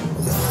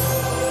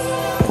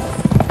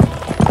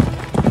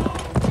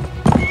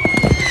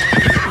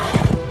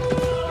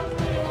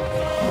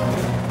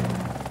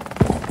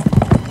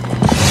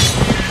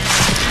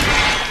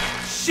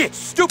 Shit,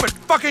 stupid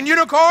fucking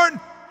unicorn!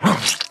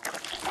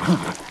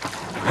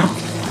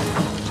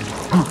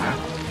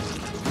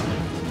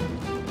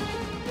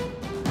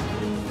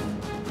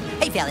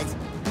 Hey, fellas.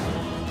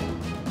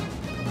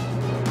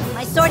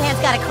 My sword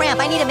hand's got a cramp.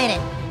 I need a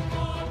minute.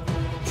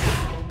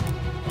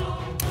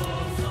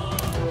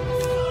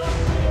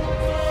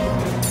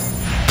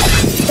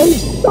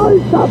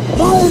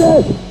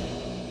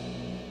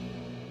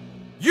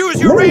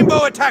 Use your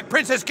rainbow attack,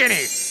 Princess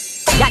Kenny!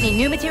 Got any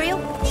new material?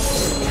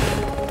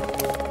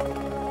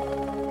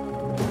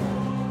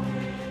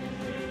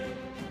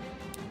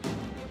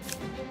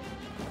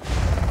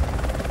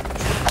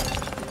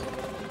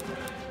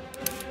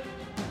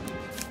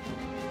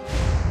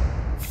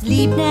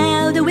 Sleep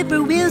now, the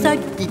whippoorwills are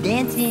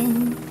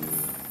dancing.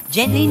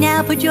 Gently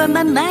now, put your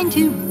mind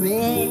to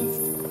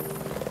rest.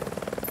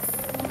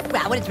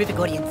 Wow, what a terrific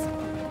audience.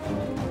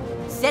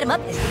 Set them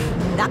up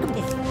and knock them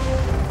down.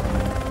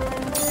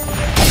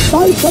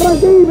 Zeit für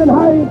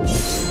Ergebenheit!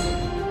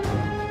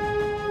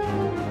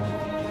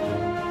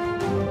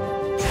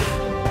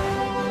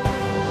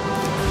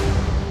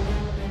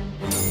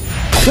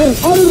 Für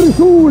eure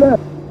Schule!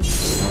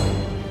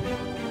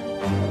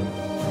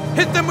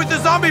 Hit them with the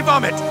zombie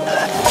vomit!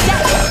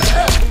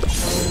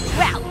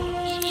 Wow,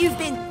 you've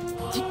been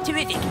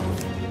terrific.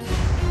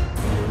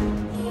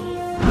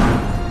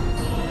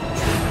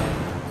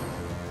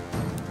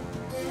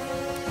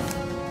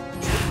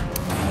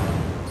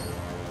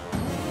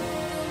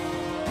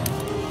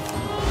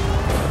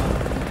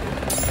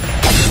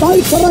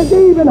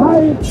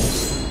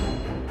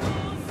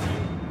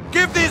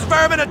 Give these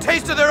vermin a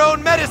taste of their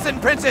own medicine,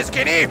 Princess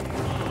Kitty!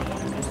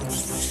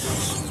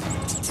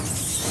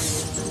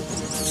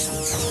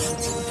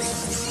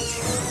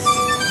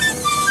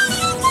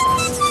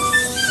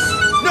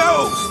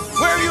 No!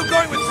 Where are you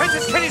going with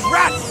Princess Kitty's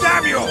rats,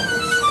 damn you!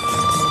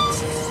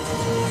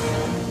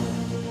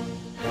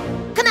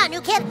 Come on,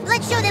 new kid.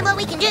 Let's show them what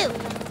we can do.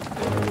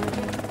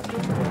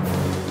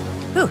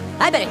 Whew,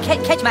 I better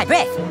catch my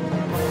breath.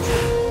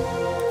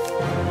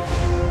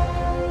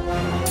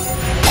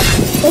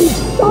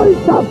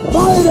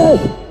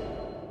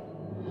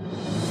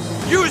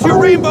 Use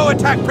your rainbow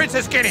attack,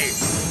 Princess Kitty!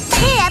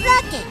 Hey, I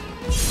blocked it.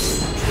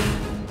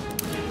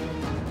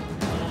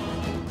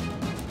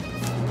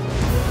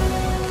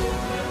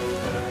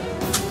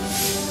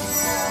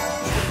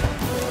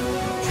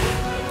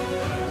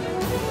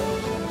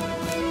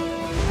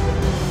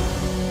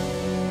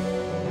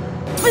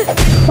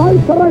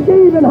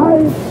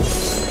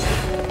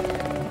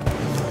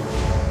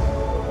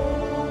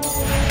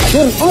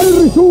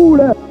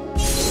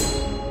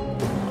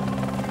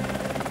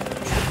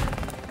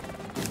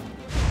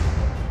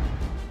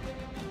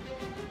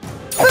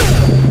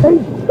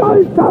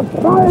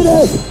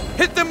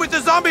 Hit them with the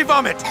zombie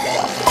vomit!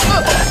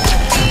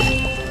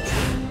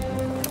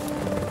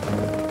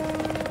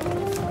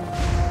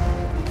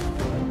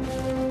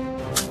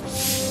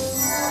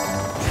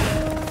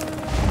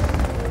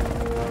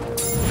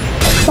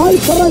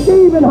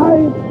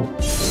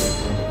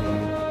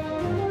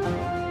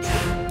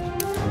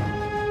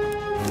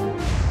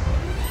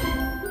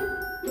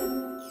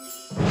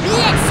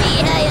 Let's see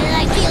how you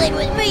like dealing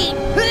with me.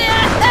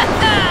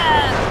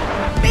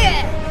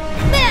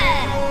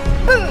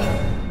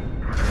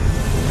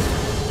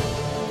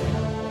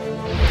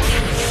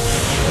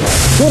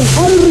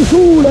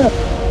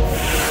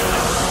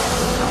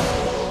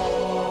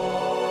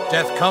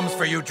 Death comes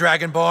for you,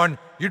 Dragonborn.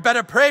 You'd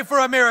better pray for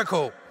a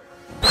miracle.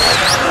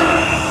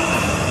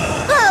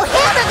 Oh,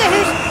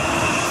 hamburgers!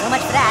 So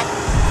much for that.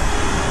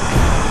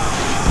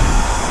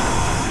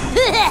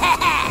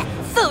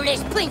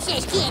 Foolish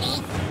Princess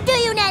Kitty. Do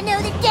you not know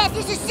that death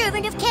is a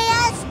servant of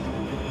chaos?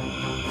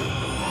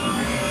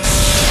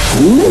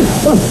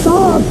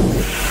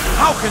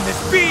 How can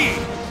this be?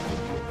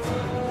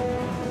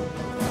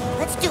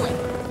 Let's do it.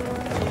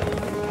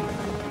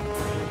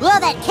 Well,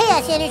 that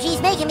chaos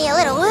energy's making me a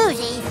little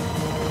woozy.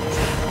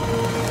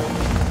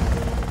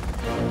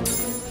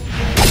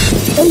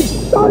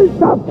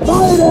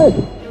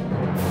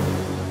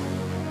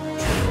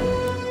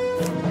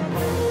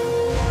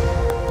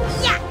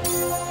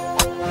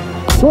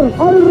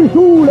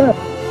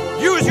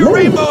 Use your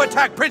rainbow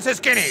attack, Princess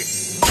Kitty!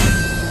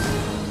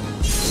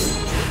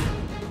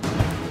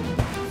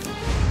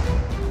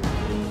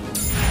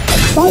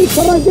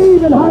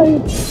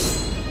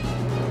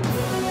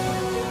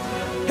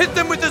 Hit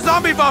them with the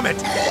zombie vomit!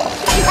 Better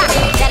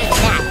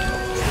than that.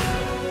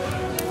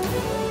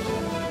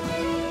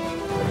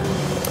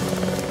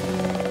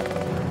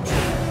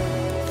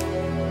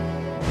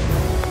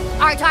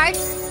 Artard?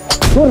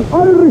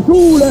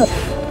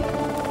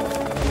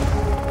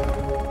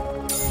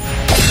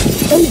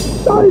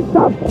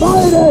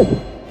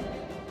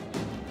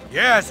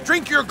 Yes,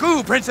 drink your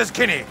goo, Princess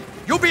Kitty!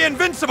 You'll be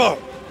invincible!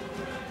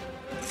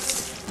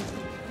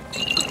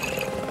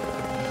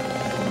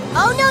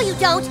 Oh, no, you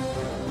don't!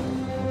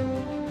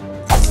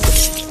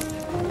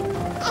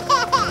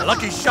 A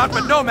lucky shot,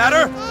 but no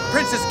matter!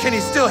 Princess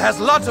Kitty still has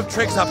lots of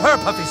tricks up her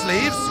puffy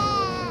sleeves!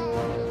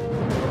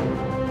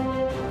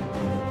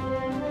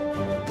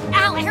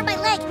 Ow, I hurt my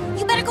leg!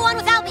 You better go on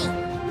without me!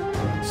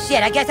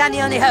 Shit, I guess I'm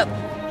the only hope.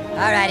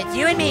 Alright, it's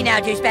you and me now,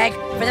 douchebag.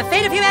 For the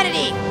fate of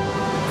humanity!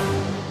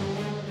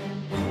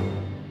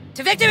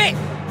 To victory!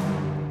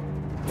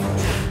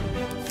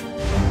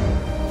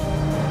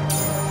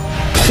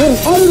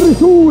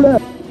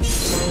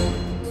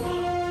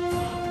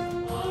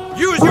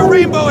 Use your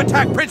rainbow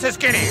attack, Princess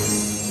Kitty!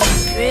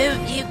 Screw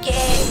you,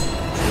 gay.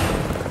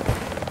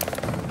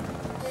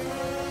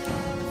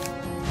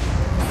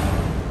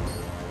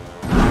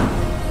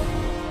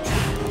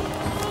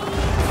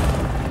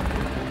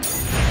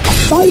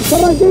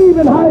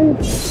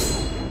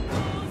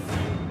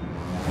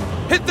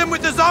 Hit them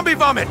with the zombie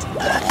vomit!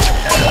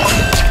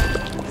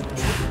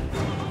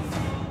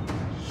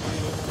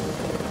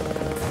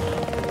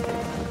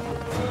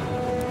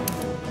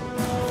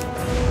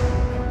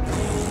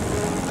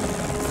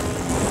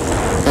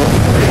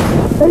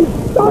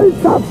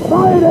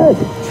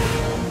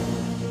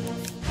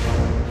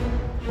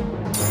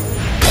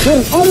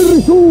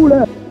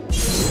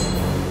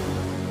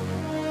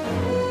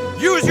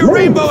 Use your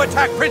rainbow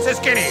attack, Princess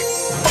Kitty!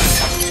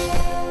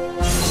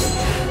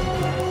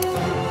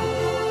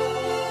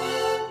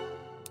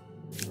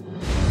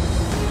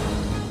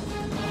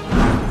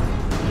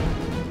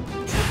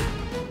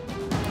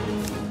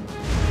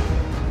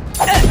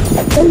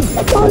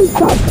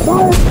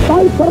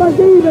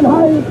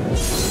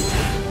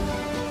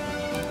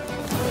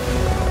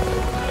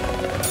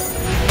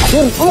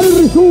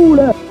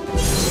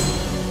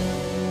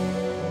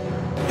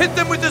 Hit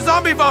them with the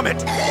zombie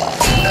vomit!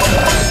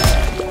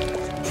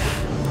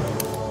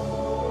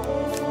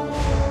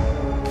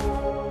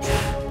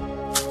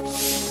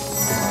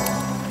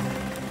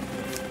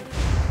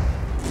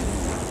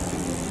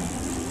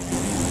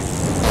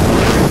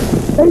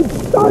 Ein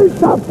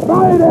stolzer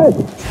Freude!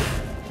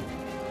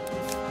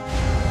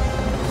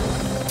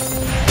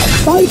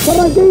 Bei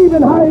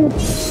Vergebenheit!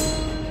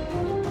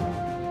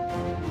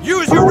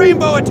 Use your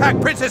rainbow attack,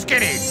 Princess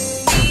Guinea!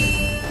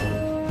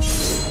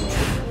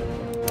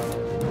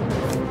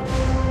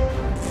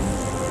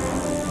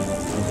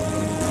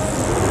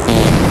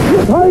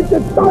 Heute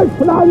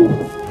Deutschland!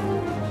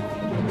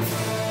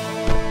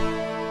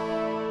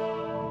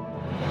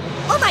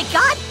 Oh my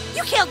god!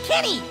 You killed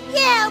Kenny!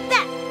 Yeah,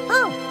 that.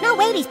 Oh, no,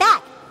 wait, he's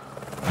back.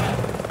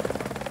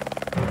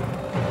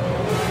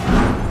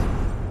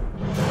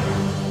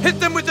 Hit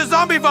them with the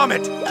zombie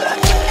vomit!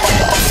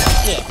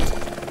 Yeah.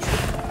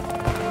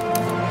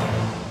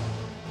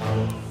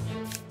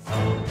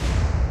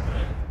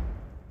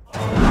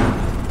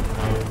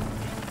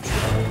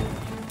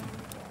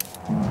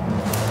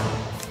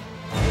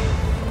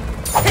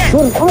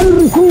 Durch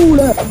eure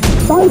Schule!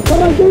 Bei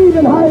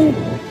Vergebenheit!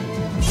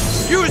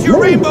 Use your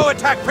rainbow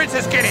attack,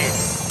 Princess Guinea!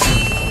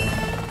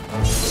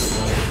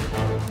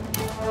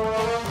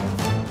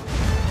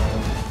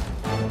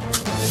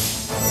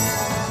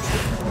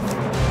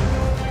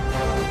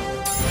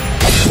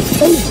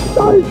 Ein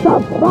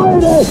stolzer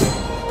Freude!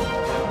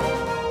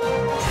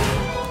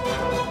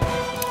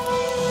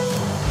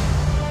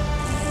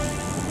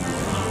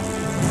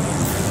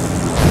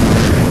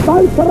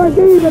 Bei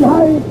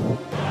Vergebenheit!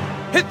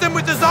 Hit them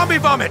with the zombie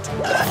vomit!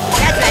 That's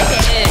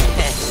right.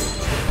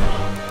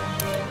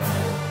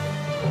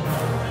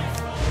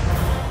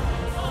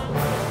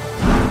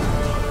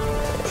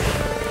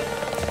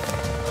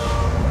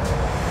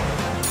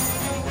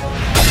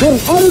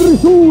 Durch eure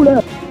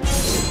Schule!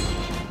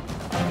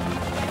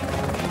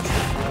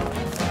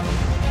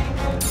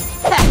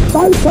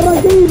 Bei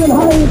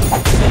Vergebenheit!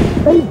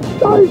 Ein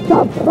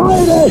stolzer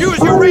Freude! Use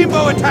your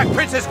rainbow attack,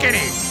 Princess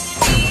Guinea!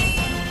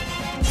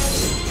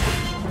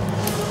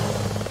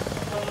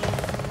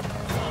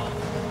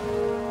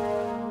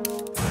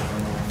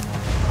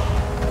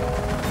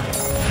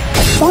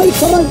 Bei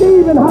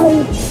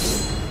Vergebenheit!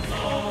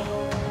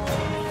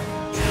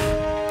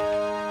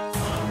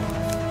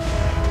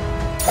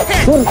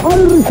 Durch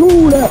eure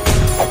Schule!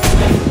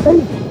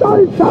 Ein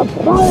stolzer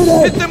Freude!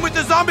 Hit them with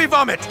the zombie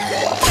vomit!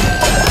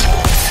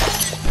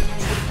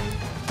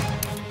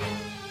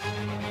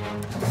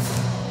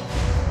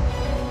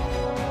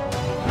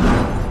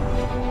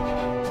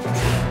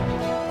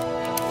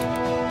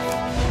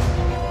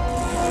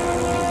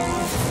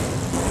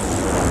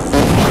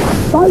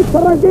 Bei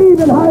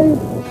Vergebenheit!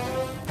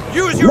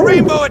 Use your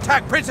rainbow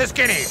attack, Princess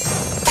Guinea!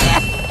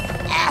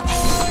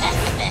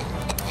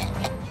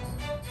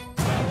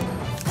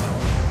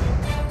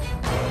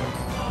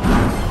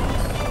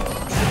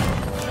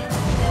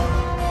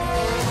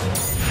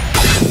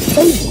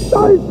 Ein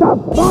stolzer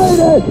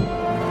Freude!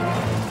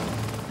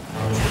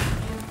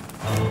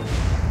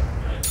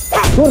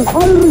 Durch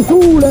eure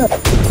Schule!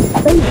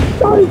 Ein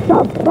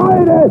stolzer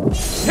Freude!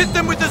 Hit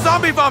them with the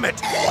zombie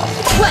vomit!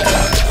 What?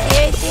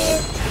 Seriously?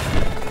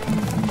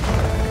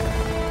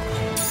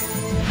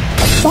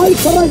 Bei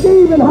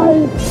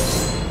Vergebenheit!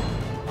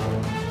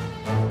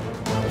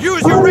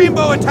 Use your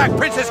rainbow attack,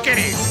 Princess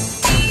Guinea!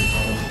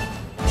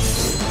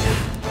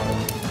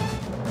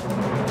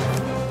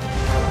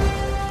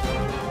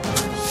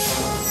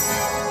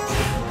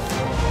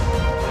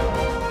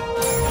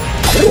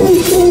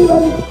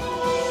 Regenbogen!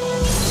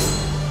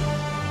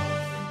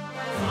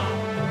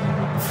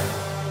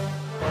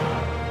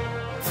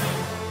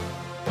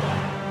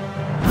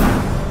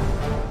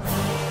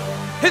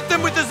 Hit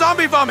them with the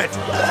zombie vomit!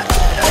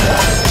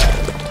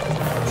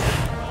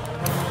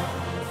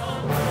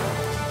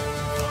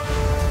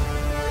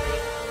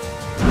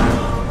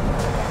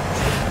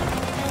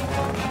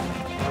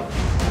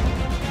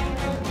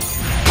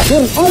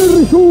 Durch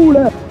eure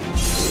Schule!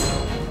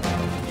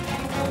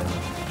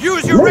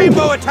 Use your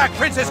rainbow attack,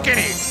 Princess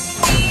Guinea!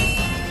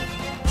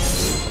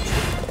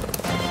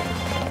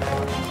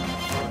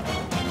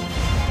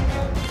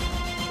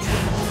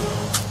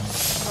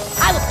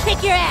 I will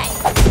kick your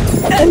ass.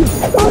 Ein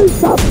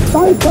stolzer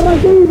bei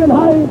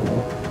Vergebenheit!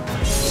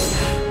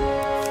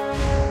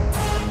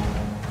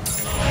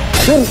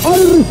 Durch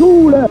eure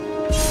Schule!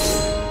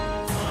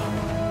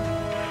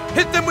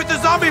 Hit them with the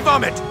zombie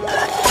vomit!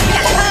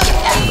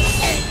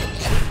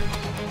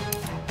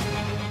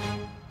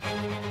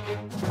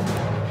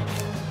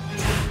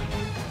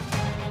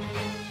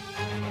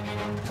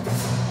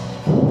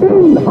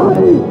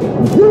 Inhalt!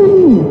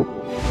 Sinn!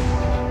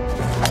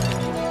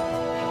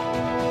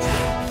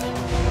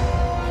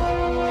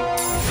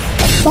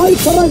 Bei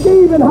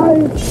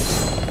Vergebenheit!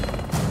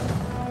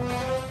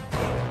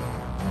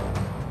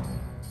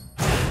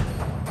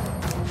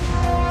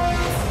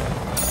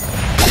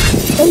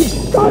 Ein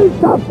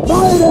stolzer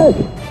Freude!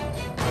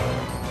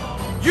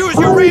 Use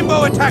your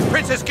rainbow attack,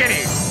 Princess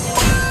Guinea!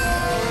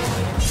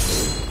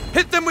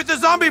 Hit them with the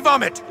zombie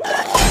vomit!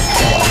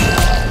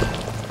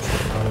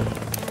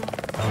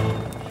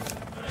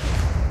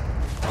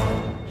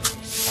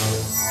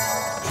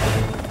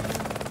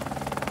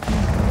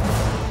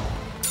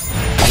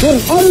 Für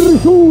eure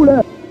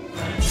Schule!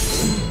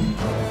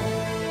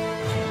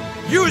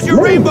 Use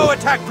your rainbow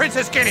attack,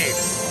 Princess Guinea!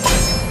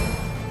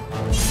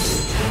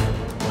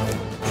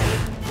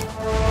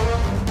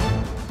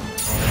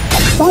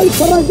 Bei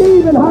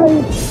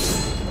Vergebenheit!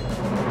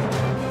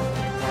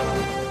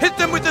 Hit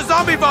them with the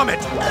zombie vomit!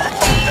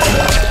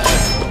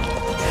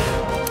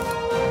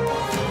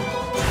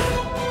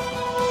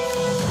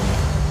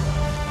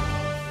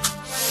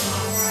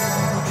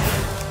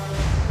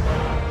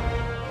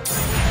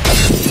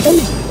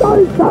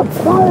 Stolzer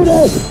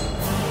Freude!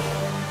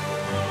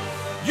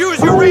 Use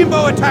your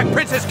rainbow attack,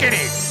 Princess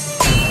Guinea!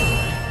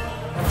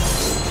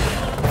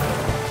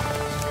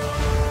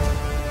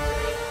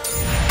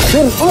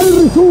 Für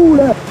eure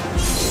Schule!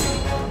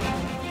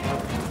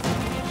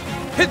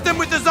 Hit them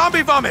with the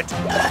zombie vomit!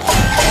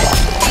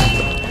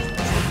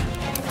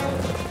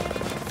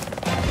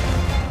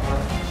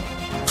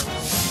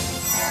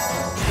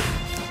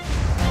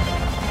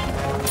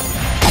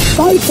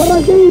 Bei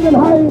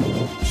Vergebenheit!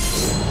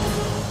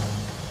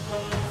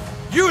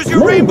 Use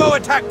your rainbow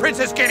attack,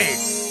 Princess Guinea!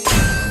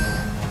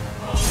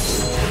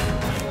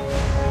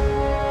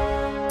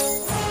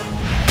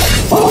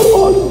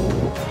 Warum?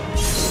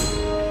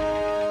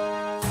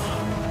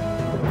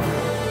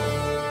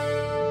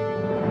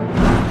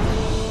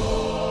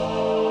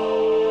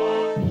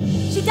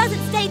 She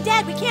doesn't stay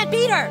dead. We can't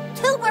beat her.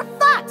 Dude, we're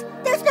fucked!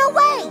 There's no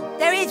way!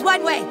 There is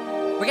one way.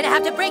 We're gonna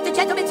have to break the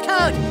gentleman's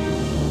code.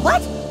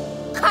 What?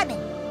 Carmen,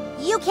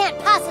 you can't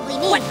possibly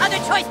mean... What other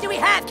choice do we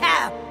have,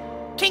 Cal?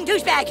 King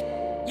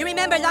Douchebag, you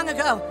remember long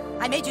ago,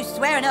 I made you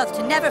swear an oath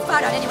to never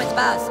fart on anyone's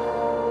balls.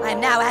 I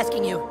am now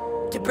asking you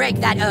to break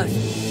that oath.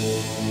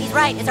 He's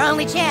right, it's our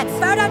only chance.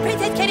 Fart on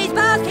Princess Kitty's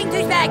balls, King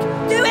Douchebag!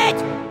 Do it!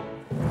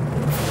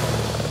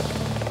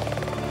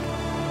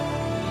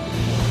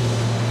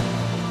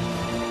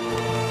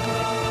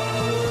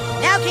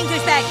 Now, King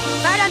Douchebag,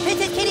 fart on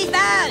Princess Kitty's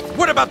balls!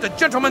 What about the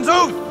gentleman's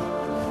oath?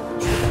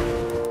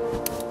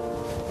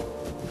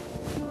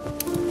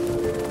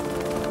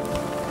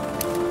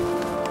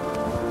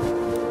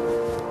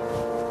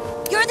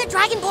 You're the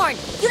Dragonborn!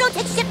 You don't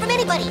take shit from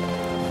anybody!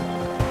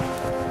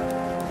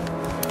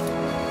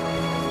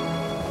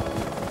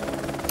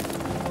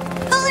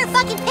 Pull their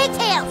fucking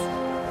pigtails!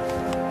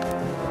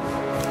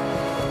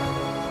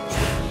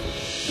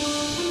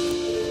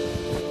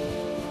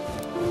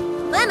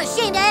 I'm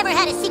ashamed I ever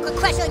had a secret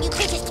crush on you,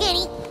 Princess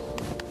Kenny!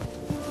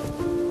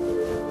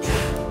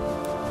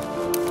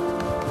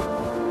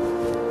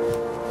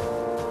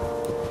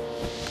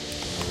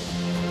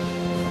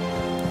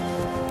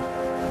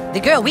 The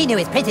girl we knew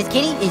as Princess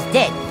Kitty is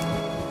dead.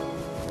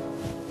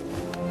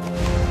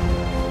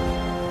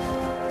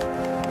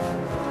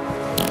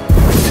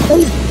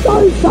 In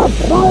stolzer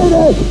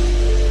Freude!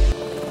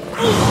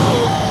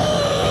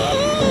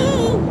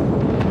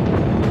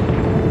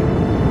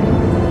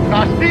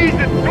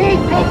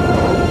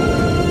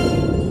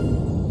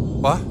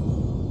 What?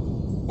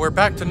 We're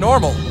back to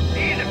normal.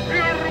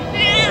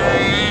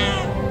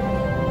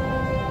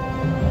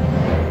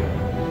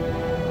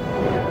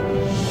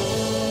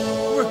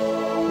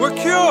 We're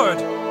cured!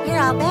 You're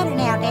all better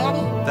now,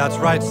 Daddy. That's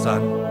right,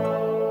 son.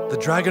 The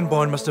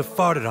Dragonborn must have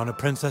farted on a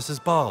princess's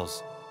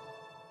balls.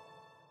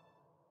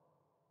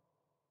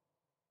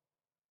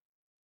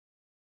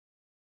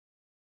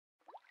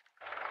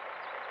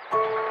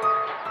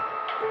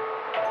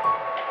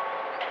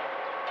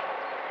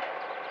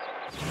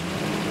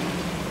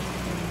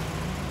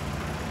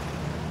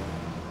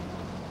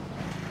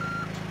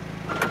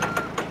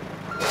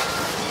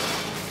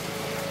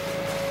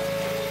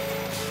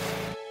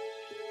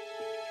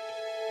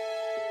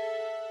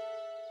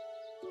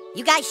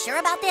 You guys sure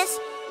about this?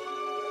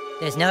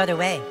 There's no other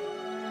way.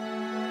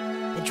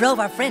 It drove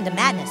our friend to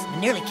madness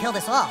and nearly killed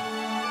us all.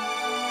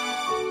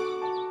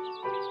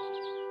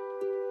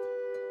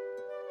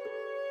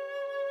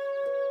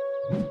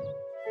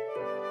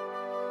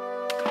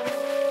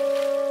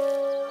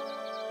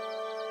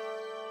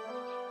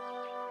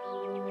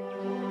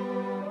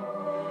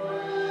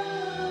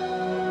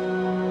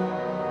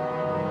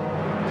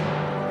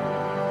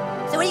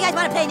 So what do you guys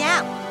want to play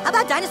now? How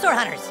about Dinosaur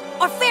Hunters?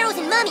 Or pharaohs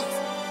and mummies?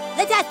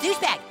 Let's ask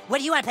Douchebag. What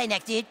do you want to play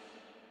next, dude?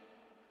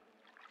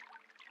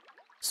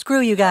 Screw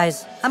you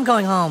guys. I'm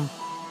going home.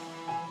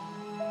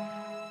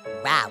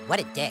 Wow, what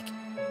a dick.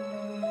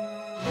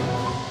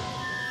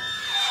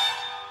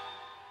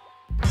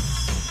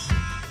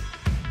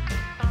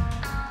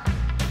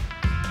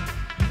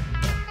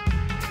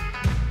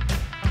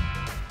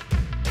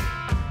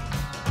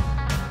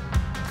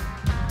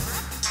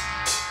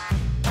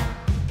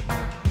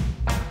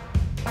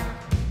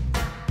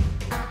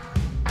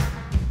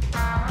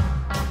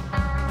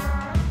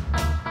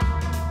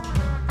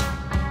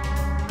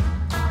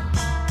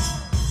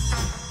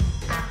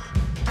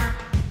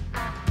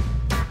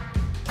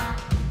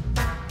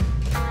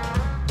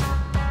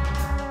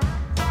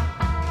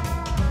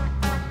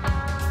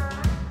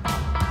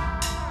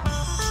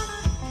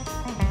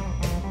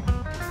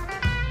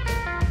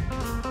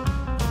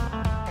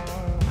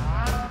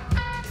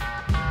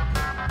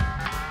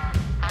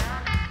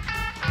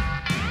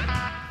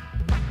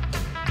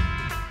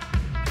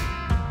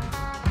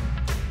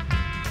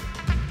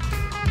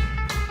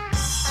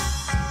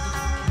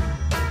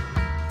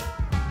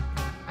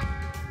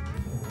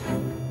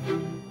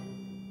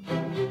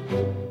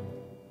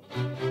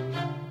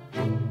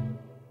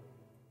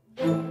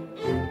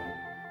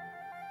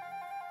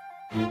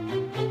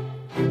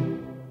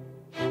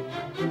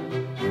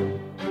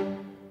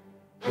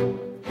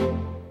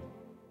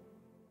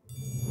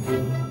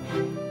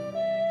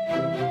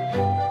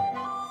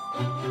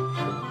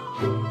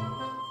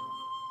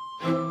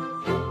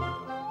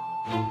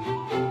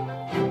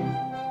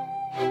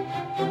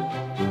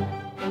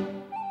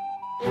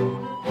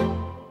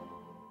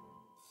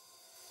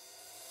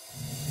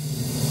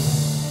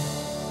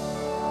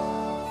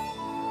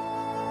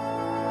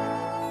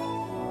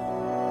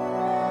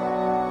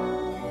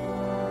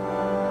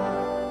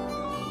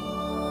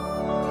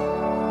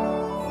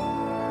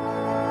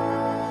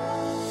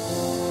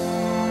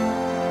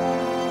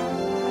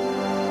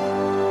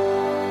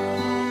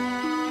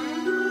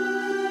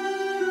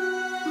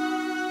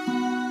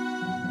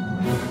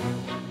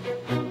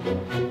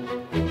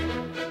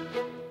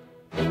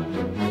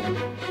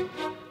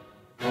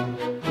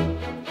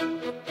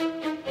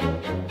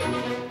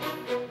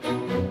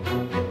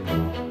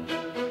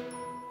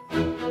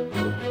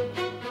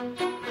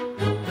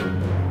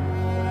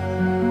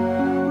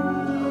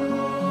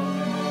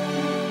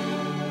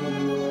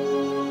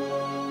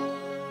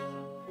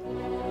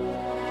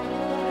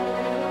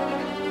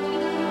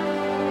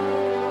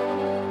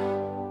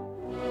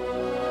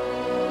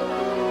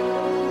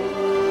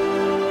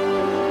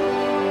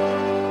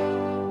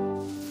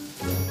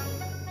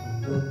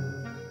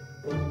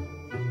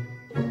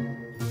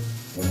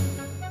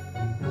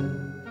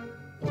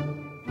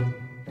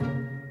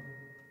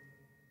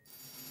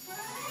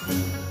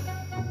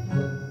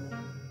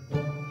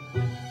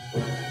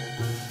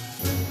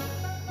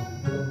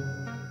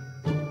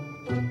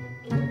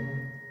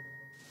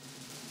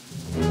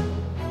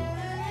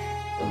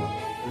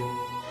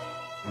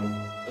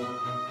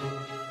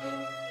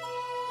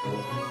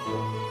 you